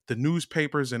the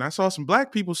newspapers. And I saw some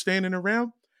black people standing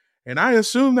around. And I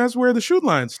assumed that's where the shoe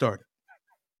line started.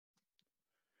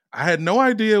 I had no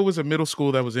idea it was a middle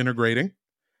school that was integrating.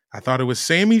 I thought it was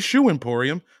Sammy's Shoe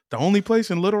Emporium, the only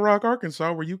place in Little Rock,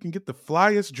 Arkansas, where you can get the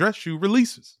flyest dress shoe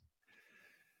releases.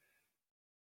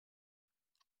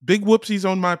 Big whoopsies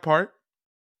on my part.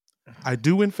 I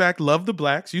do, in fact, love the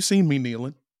blacks. You've seen me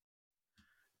kneeling.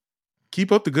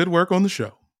 Keep up the good work on the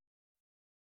show.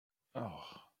 Oh.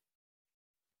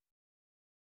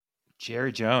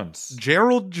 Jerry Jones.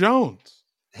 Gerald Jones.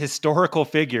 Historical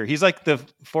figure. He's like the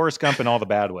Forrest Gump in all the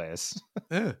bad ways.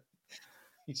 Yeah.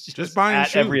 He's just buying at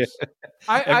shoes.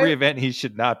 Every event he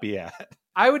should not be at.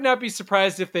 I would not be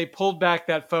surprised if they pulled back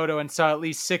that photo and saw at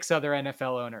least 6 other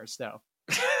NFL owners, though.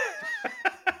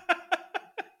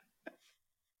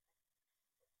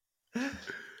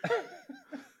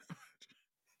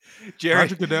 Jerry,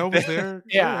 Roger Goodell was there.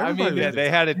 They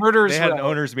had an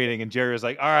owners meeting, and Jerry was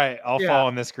like, "All right, I'll fall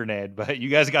on this grenade, but you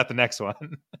guys got the next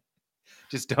one."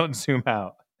 Just don't zoom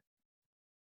out.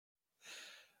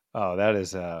 Oh, that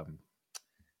is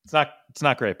it's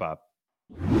not great, Bob.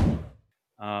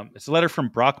 It's a letter from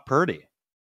Brock Purdy.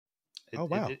 Oh,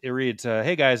 wow. It reads,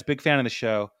 "Hey guys, big fan of the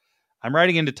show. I'm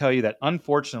writing in to tell you that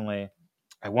unfortunately,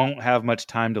 I won't have much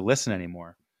time to listen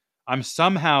anymore. I'm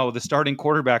somehow the starting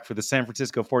quarterback for the San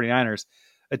Francisco 49ers,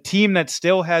 a team that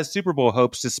still has Super Bowl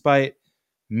hopes despite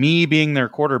me being their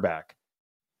quarterback.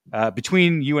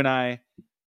 Between you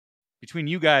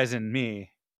guys and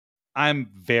me,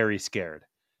 I'm very scared.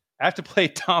 I have to play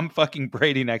Tom fucking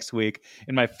Brady next week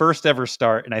in my first ever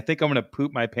start, and I think I'm going to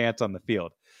poop my pants on the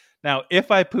field. Now,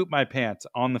 if I poop my pants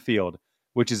on the field,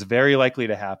 which is very likely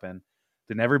to happen,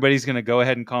 then everybody's going to go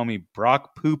ahead and call me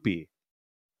Brock Poopy.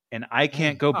 And I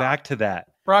can't go back to that.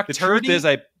 Brock the Turdy? truth is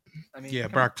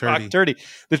Brock Turdy. Brock Turdy.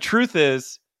 The truth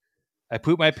is I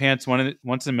pooped my pants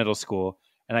once in middle school,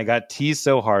 and I got teased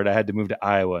so hard I had to move to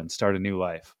Iowa and start a new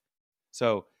life.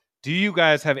 So do you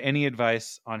guys have any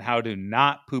advice on how to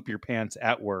not poop your pants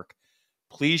at work?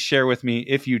 Please share with me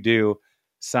if you do.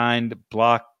 Signed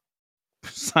Brock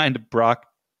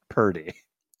Purdy.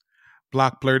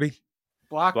 Block Purdy.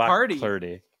 Block Party.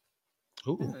 Purdy.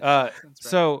 Ooh.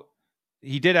 So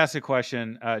he did ask a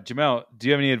question. Jamel, do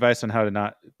you have any advice on how to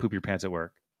not poop your pants at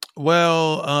work?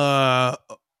 Well,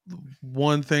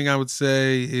 one thing I would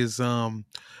say is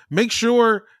make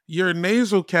sure your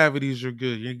nasal cavities are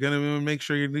good. You're gonna make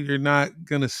sure you're not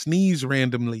gonna sneeze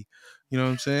randomly. You know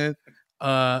what I'm saying?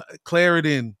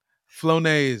 Claritin,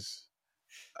 Flonase,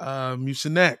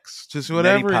 Mucinex, just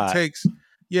whatever it takes.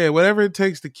 Yeah, whatever it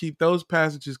takes to keep those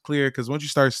passages clear. Because once you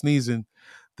start sneezing,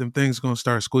 them things gonna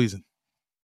start squeezing.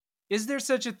 Is there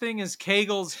such a thing as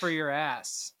Kegels for your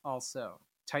ass? Also,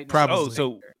 tighten. Probably. Oh,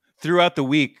 so throughout the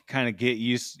week, kind of get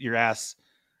your ass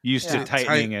used to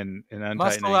tightening and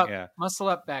untightening. Muscle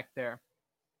up back there.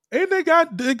 And they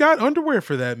got underwear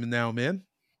for that now, man.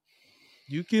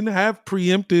 You can have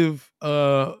preemptive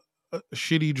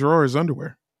shitty drawers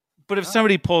underwear. But if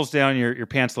somebody pulls down your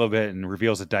pants a little bit and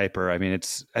reveals a diaper, I mean,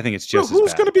 I think it's just as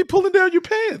who's bad. going to be pulling down your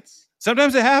pants?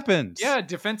 Sometimes it happens. Yeah,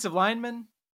 defensive lineman.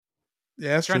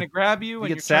 Yeah, that's trying true. to grab you and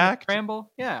get you're sacked. trying to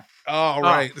scramble. Yeah. Oh,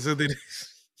 right. So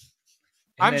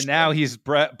And now he's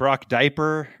Brock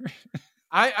Diaper.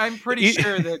 I'm pretty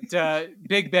sure that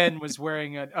Big Ben was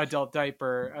wearing an adult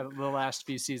diaper the last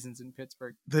few seasons in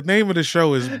Pittsburgh. The name of the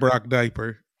show is Brock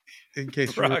Diaper, in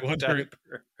case you're Brock wondering.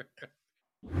 Diaper.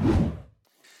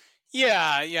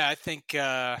 Yeah, I think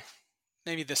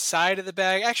maybe the side of the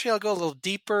bag. Actually, I'll go a little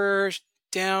deeper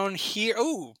down here.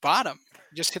 Oh, bottom.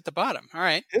 Just hit the bottom. All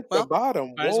right. Hit the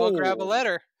bottom. Might as well grab a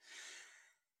letter.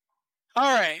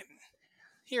 All right.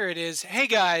 Here it is. Hey,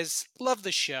 guys. Love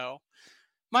the show.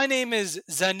 My name is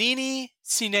Zanini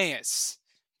Cineas,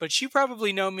 but you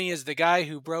probably know me as the guy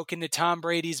who broke into Tom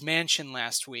Brady's mansion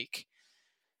last week.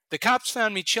 The cops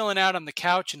found me chilling out on the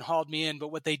couch and hauled me in,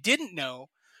 but what they didn't know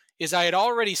is I had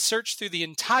already searched through the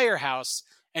entire house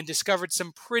and discovered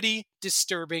some pretty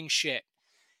disturbing shit.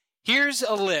 Here's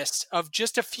a list of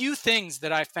just a few things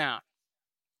that I found.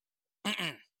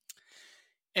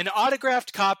 An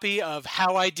autographed copy of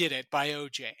How I Did It by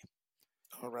OJ.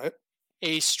 All right.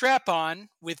 A strap-on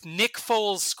with Nick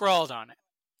Foles scrawled on it.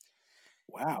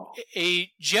 Wow.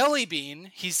 A jelly bean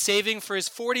he's saving for his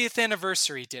 40th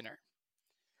anniversary dinner.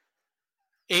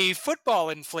 A football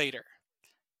inflator.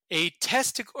 A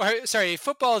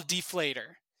football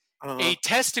deflator. Uh-huh. A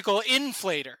testicle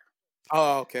inflator.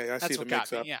 Oh, okay. I That's see the what got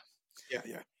mix up. me, yeah.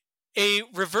 Yeah. A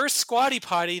reverse squatty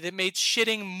potty that made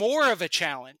shitting more of a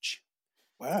challenge.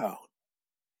 Wow.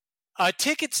 A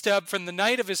ticket stub from the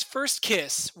night of his first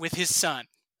kiss with his son.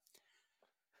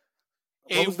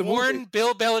 What was the worn movie?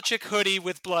 Bill Belichick hoodie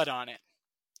with blood on it.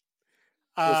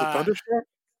 Was it Thunderstruck?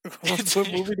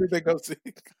 What movie did they go see?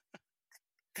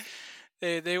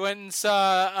 They went and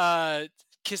saw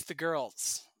Kiss the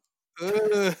Girls.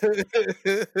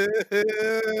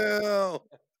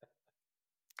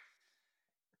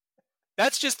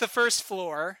 That's just the first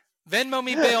floor. Venmo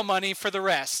me bail money for the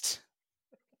rest.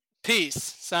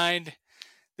 Peace. Signed,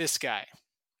 this guy.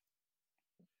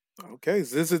 Okay,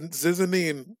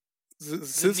 Zizanine.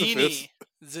 Zanini.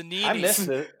 I missed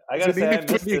it. I gotta say, I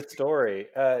missed this story.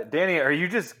 Danny, are you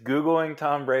just Googling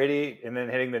Tom Brady and then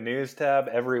hitting the news tab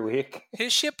every week?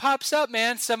 His shit pops up,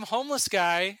 man. Some homeless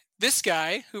guy, this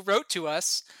guy who wrote to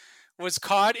us, was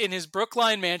caught in his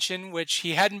Brookline mansion, which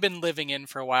he hadn't been living in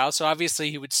for a while. So obviously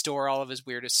he would store all of his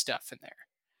weirdest stuff in there.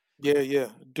 Yeah.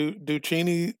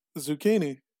 Duccini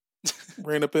Zucchini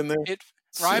ran up in there. It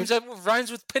rhymes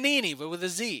with panini, but with a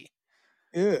Z.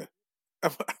 Yeah.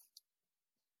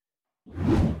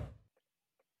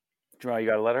 Jamal, you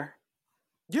got a letter?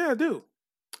 Yeah, I do.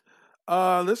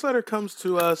 This letter comes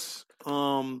to us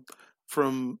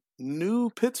from New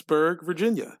Pittsburgh,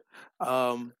 Virginia.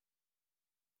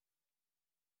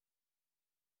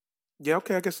 Yeah,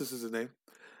 okay, I guess this is his name.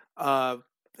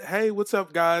 Hey, what's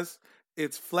up, guys?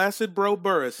 It's Flaccid Bro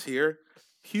Burris here.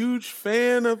 Huge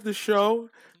fan of the show.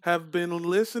 Have been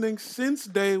listening since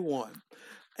day one.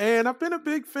 And I've been a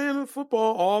big fan of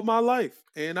football all my life.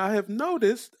 And I have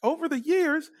noticed over the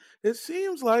years, it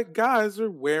seems like guys are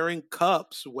wearing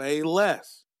cups way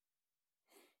less.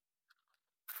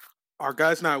 Are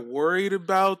guys not worried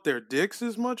about their dicks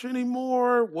as much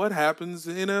anymore? What happens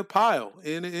in a pile,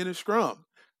 in a scrum?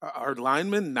 Are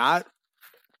linemen not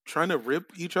trying to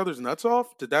rip each other's nuts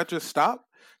off? Did that just stop?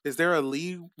 Is there a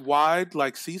league-wide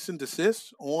like cease and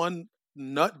desist on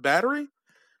nut battery?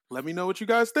 Let me know what you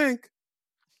guys think.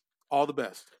 All the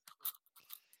best.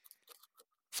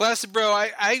 Flaccid Bro,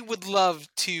 I would love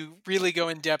to really go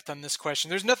in depth on this question.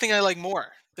 There's nothing I like more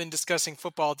than discussing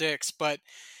football dicks, but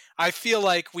I feel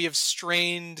like we have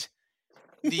strained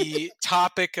the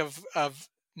topic of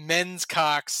men's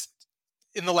cocks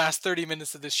in the last 30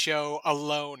 minutes of this show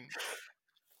alone.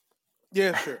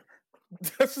 Yeah, sure.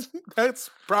 That's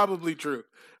probably true.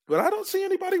 But I don't see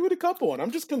anybody with a cup on.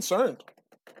 I'm just concerned.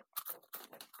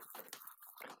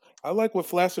 I like what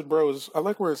Flaccid Bro is. I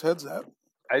like where his head's at.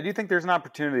 I do think there's an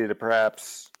opportunity to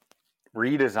perhaps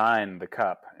redesign the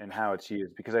cup and how it's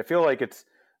used, because I feel like it's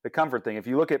the comfort thing. If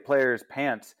you look at players'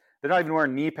 pants, they're not even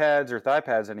wearing knee pads or thigh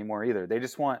pads anymore either. They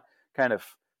just want kind of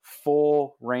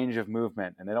full range of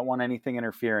movement, and they don't want anything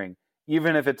interfering,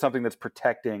 even if it's something that's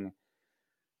protecting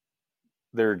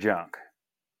their junk.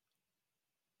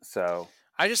 So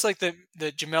I just like that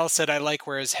Jamel said, I like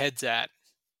where his head's at.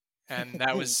 And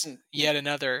that was yet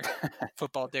another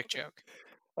football dick joke.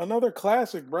 Another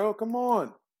classic, bro. Come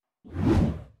on.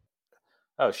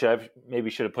 Oh, should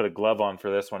have put a glove on for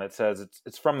this one. It says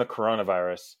it's from the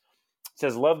coronavirus. It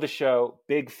says, love the show.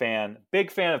 Big fan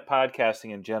of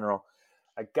podcasting in general.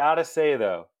 I gotta say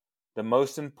though, the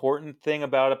most important thing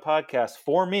about a podcast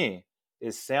for me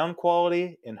is sound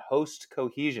quality and host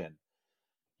cohesion.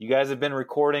 You guys have been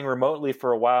recording remotely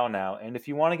for a while now, and if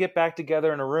you want to get back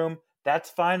together in a room,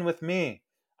 that's fine with me.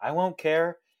 I won't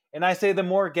care. And I say the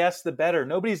more guests, the better.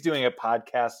 Nobody's doing a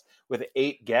podcast with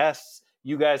 8 guests.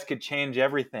 You guys could change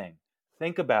everything.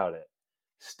 Think about it.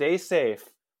 Stay safe.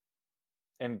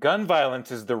 And gun violence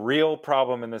is the real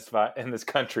problem in this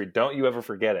country. Don't you ever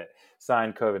forget it.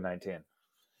 Signed, COVID-19.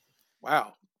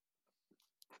 Wow.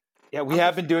 Yeah, we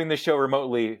have been doing this show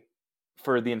remotely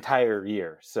for the entire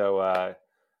year. So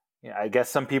I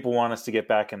guess some people want us to get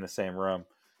back in the same room.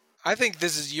 I think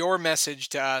this is your message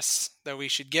to us that we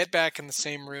should get back in the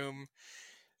same room.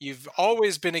 You've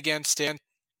always been against it.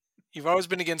 You've always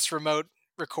been against remote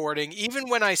recording. Even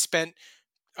when I spent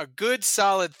a good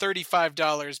solid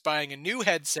 $35 buying a new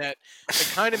headset,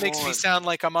 it kind of makes me sound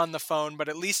like I'm on the phone, but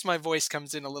at least my voice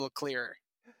comes in a little clearer.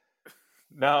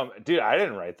 No, dude, I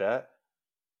didn't write that.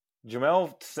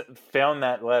 Jamel found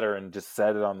that letter and just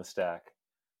set it on the stack.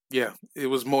 Yeah, it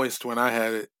was moist when I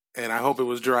had it. And I hope it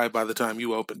was dry by the time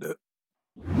you opened it.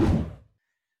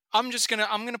 I'm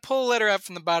gonna pull a letter out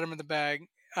from the bottom of the bag.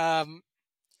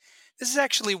 This is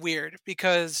actually weird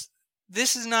because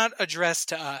this is not addressed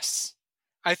to us.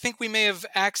 I think we may have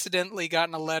accidentally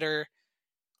gotten a letter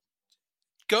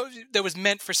that was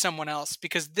meant for someone else,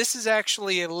 because this is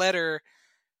actually a letter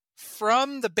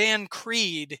from the band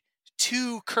Creed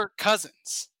to Kirk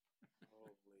Cousins.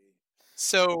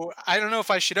 So I don't know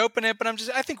if I should open it, but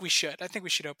I think we should. I think we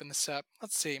should open this up.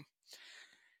 Let's see.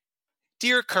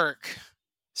 Dear Kirk,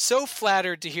 so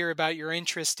flattered to hear about your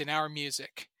interest in our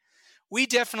music. We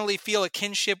definitely feel a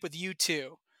kinship with you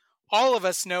too. All of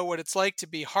us know what it's like to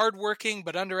be hardworking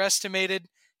but underestimated,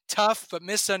 tough but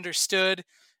misunderstood,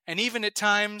 and even at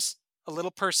times a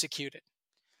little persecuted.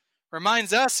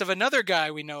 Reminds us of another guy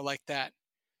we know like that,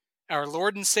 our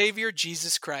Lord and Savior,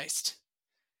 Jesus Christ.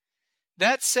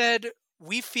 That said,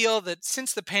 we feel that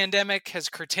since the pandemic has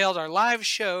curtailed our live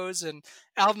shows and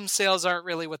album sales aren't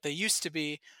really what they used to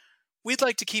be, we'd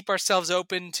like to keep ourselves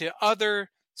open to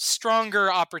other,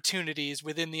 stronger opportunities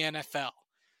within the NFL.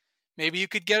 Maybe you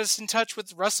could get us in touch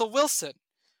with Russell Wilson.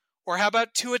 Or how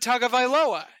about Tua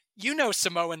Tagovailoa? You know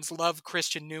Samoans love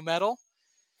Christian nu metal.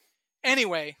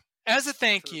 Anyway, as a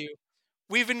thank you,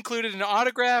 we've included an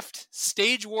autographed,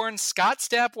 stage-worn Scott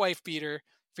Stapp wife beater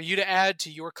for you to add to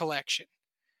your collection.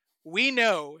 We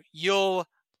know you'll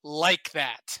like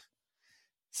that.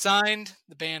 Signed,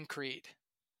 the band Creed.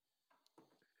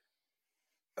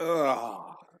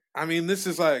 I mean, this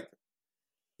is like,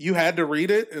 you had to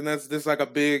read it, and this like a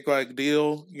big like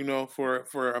deal, for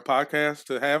a podcast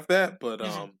to have that. But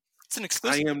it's an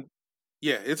exclusive.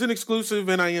 Yeah, it's an exclusive,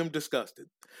 and I am disgusted.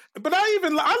 But I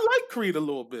like Creed a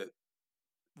little bit.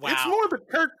 Wow. It's more the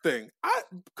Kirk thing.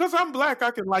 Because I'm black,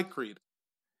 I can like Creed.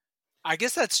 I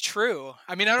guess that's true.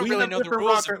 I mean, I don't We really have know the different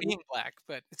rules rock- of being black,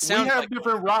 but it We sounds have like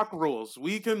different rock rules.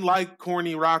 We can like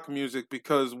corny rock music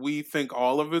because we think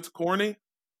all of it's corny.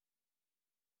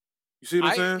 You see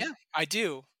what I'm saying? Yeah, I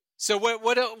do. So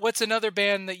what's another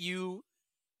band that you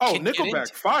Oh, can get Nickelback,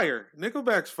 into? fire.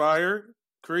 Nickelback's fire.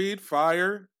 Creed,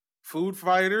 fire. Foo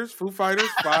Fighters,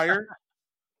 fire.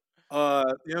 You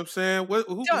know what I'm saying?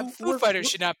 Foo Fighters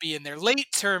should not be in there.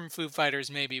 Late term Foo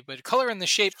Fighters maybe, but Color and the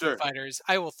Shape Sure. Foo Fighters,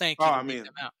 I will thank you to leave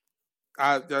them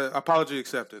out. Apology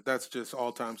accepted. That's just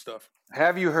all time stuff.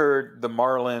 Have you heard the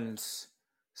Marlins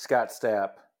Scott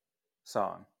Stapp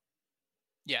song?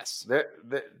 Yes.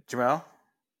 Jamel?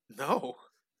 No.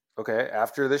 Okay,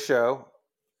 after the show,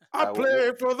 I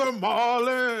play for the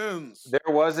Marlins. There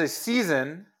was a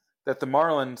season that the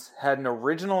Marlins had an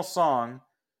original song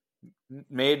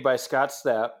made by Scott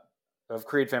Stapp of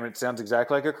Creed fame. It sounds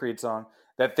exactly like a Creed song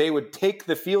that they would take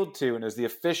the field to, and it was the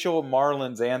official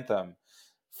Marlins anthem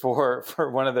for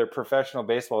one of their professional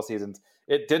baseball seasons.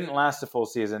 It didn't last a full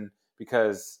season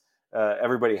because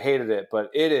everybody hated it, but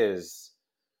it is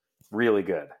really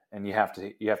good, and you have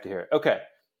to hear it. Okay.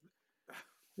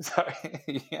 Sorry.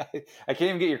 Yeah, I can't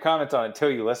even get your comments on it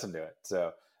until you listen to it.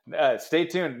 So stay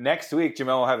tuned. Next week,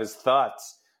 Jamel will have his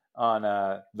thoughts on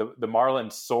the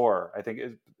Marlins Soar, I think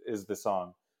is the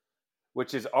song,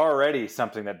 which is already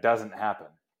something that doesn't happen.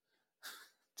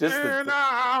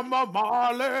 I'm a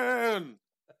Marlin.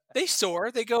 They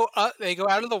soar. They go up. They go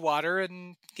out of the water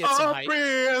and get some height. Up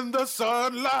in the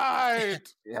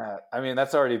sunlight. Yeah, I mean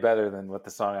that's already better than what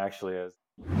the song actually is.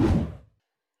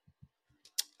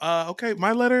 Okay,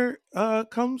 my letter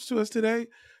comes to us today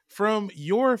from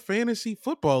your fantasy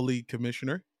football league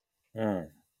commissioner.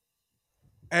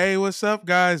 Hey, what's up,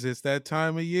 guys? It's that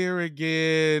time of year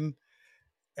again.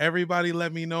 Everybody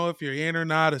let me know if you're in or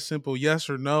not. A simple yes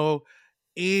or no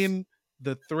in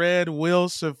the thread will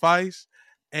suffice.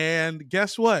 And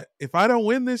guess what? If I don't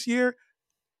win this year,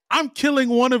 I'm killing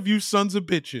one of you sons of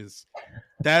bitches.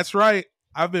 That's right.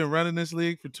 I've been running this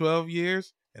league for 12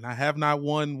 years, and I have not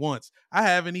won once. I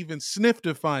haven't even sniffed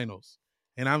a finals,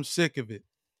 and I'm sick of it.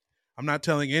 I'm not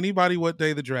telling anybody what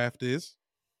day the draft is.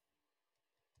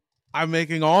 I'm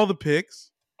making all the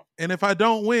picks, and if I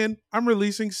don't win, I'm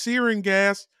releasing searing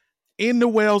gas into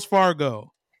Wells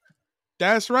Fargo.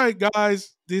 That's right,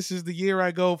 guys. This is the year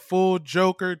I go full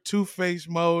Joker, Two-Face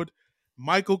mode,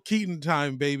 Michael Keaton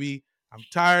time, baby. I'm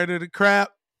tired of the crap.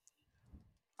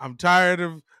 I'm tired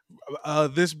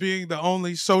of this being the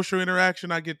only social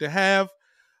interaction I get to have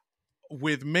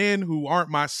with men who aren't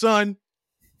my son.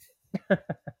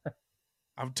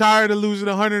 I'm tired of losing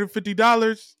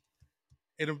 $150.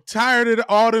 And I'm tired of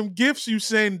all them gifts you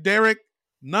send, Derek.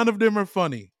 None of them are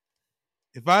funny.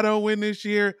 If I don't win this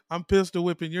year, I'm pistol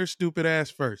whipping your stupid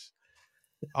ass first.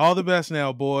 All the best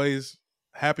now, boys.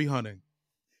 Happy hunting.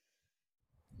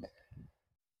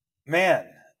 Man,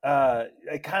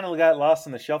 it kind of got lost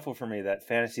in the shuffle for me that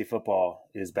fantasy football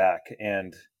is back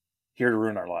and here to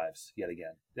ruin our lives yet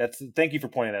again. Thank you for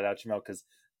pointing that out, Jamel, because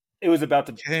it was about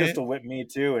to pistol whip me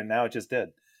too, and now it just did.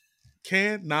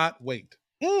 Cannot wait.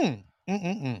 I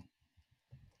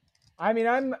mean,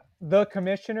 I'm the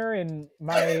commissioner in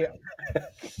my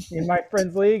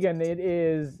friends league, and it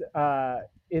is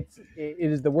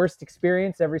the worst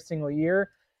experience every single year.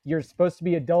 You're supposed to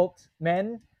be adult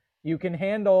men. You can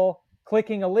handle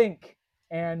clicking a link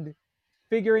and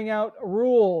figuring out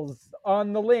rules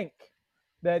on the link,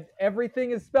 that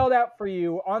everything is spelled out for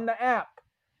you on the app.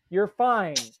 You're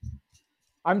fine.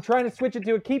 I'm trying to switch it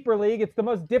to a keeper league. It's the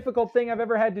most difficult thing I've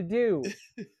ever had to do.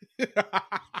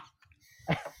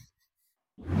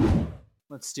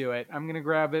 Let's do it. I'm going to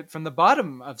grab it from the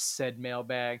bottom of said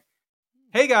mailbag.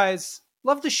 Hey guys,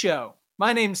 love the show.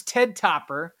 My name's Ted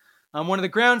Topper. I'm one of the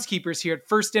groundskeepers here at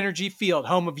First Energy Field,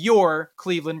 home of your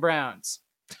Cleveland Browns.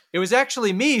 It was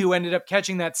actually me who ended up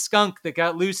catching that skunk that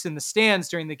got loose in the stands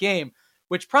during the game,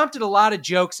 which prompted a lot of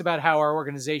jokes about how our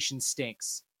organization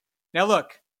stinks. Now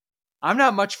look, I'm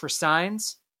not much for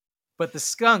signs, but the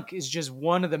skunk is just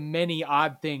one of the many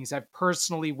odd things I've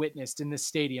personally witnessed in this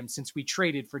stadium since we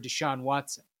traded for Deshaun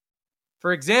Watson.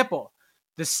 For example,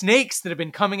 the snakes that have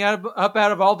been coming up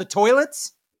out of all the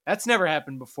toilets, that's never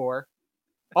happened before.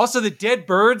 Also, the dead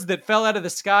birds that fell out of the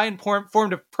sky and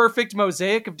formed a perfect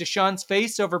mosaic of Deshaun's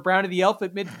face over Brownie the Elf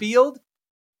at midfield.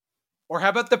 Or how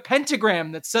about the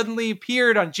pentagram that suddenly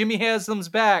appeared on Jimmy Haslam's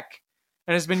back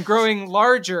and has been growing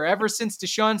larger ever since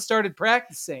Deshaun started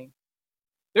practicing?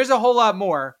 There's a whole lot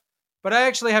more, but I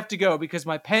actually have to go because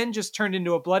my pen just turned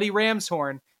into a bloody ram's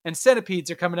horn and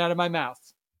centipedes are coming out of my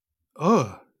mouth.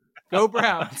 Ugh. Go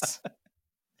Browns.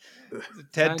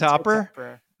 Ted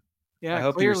Topper? Yeah, I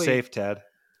hope clearly, you're safe, Ted.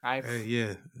 Hey,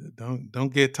 yeah.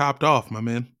 Don't get topped off, my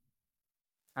man.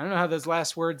 I don't know how those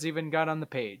last words even got on the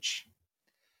page.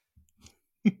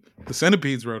 The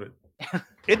Centipedes wrote it.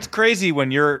 It's crazy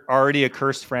when you're already a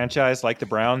cursed franchise like the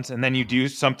Browns, and then you do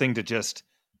something to just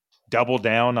double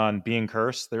down on being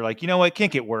cursed. They're like, you know what? It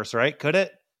can't get worse, right? Could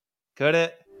it? Could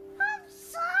it?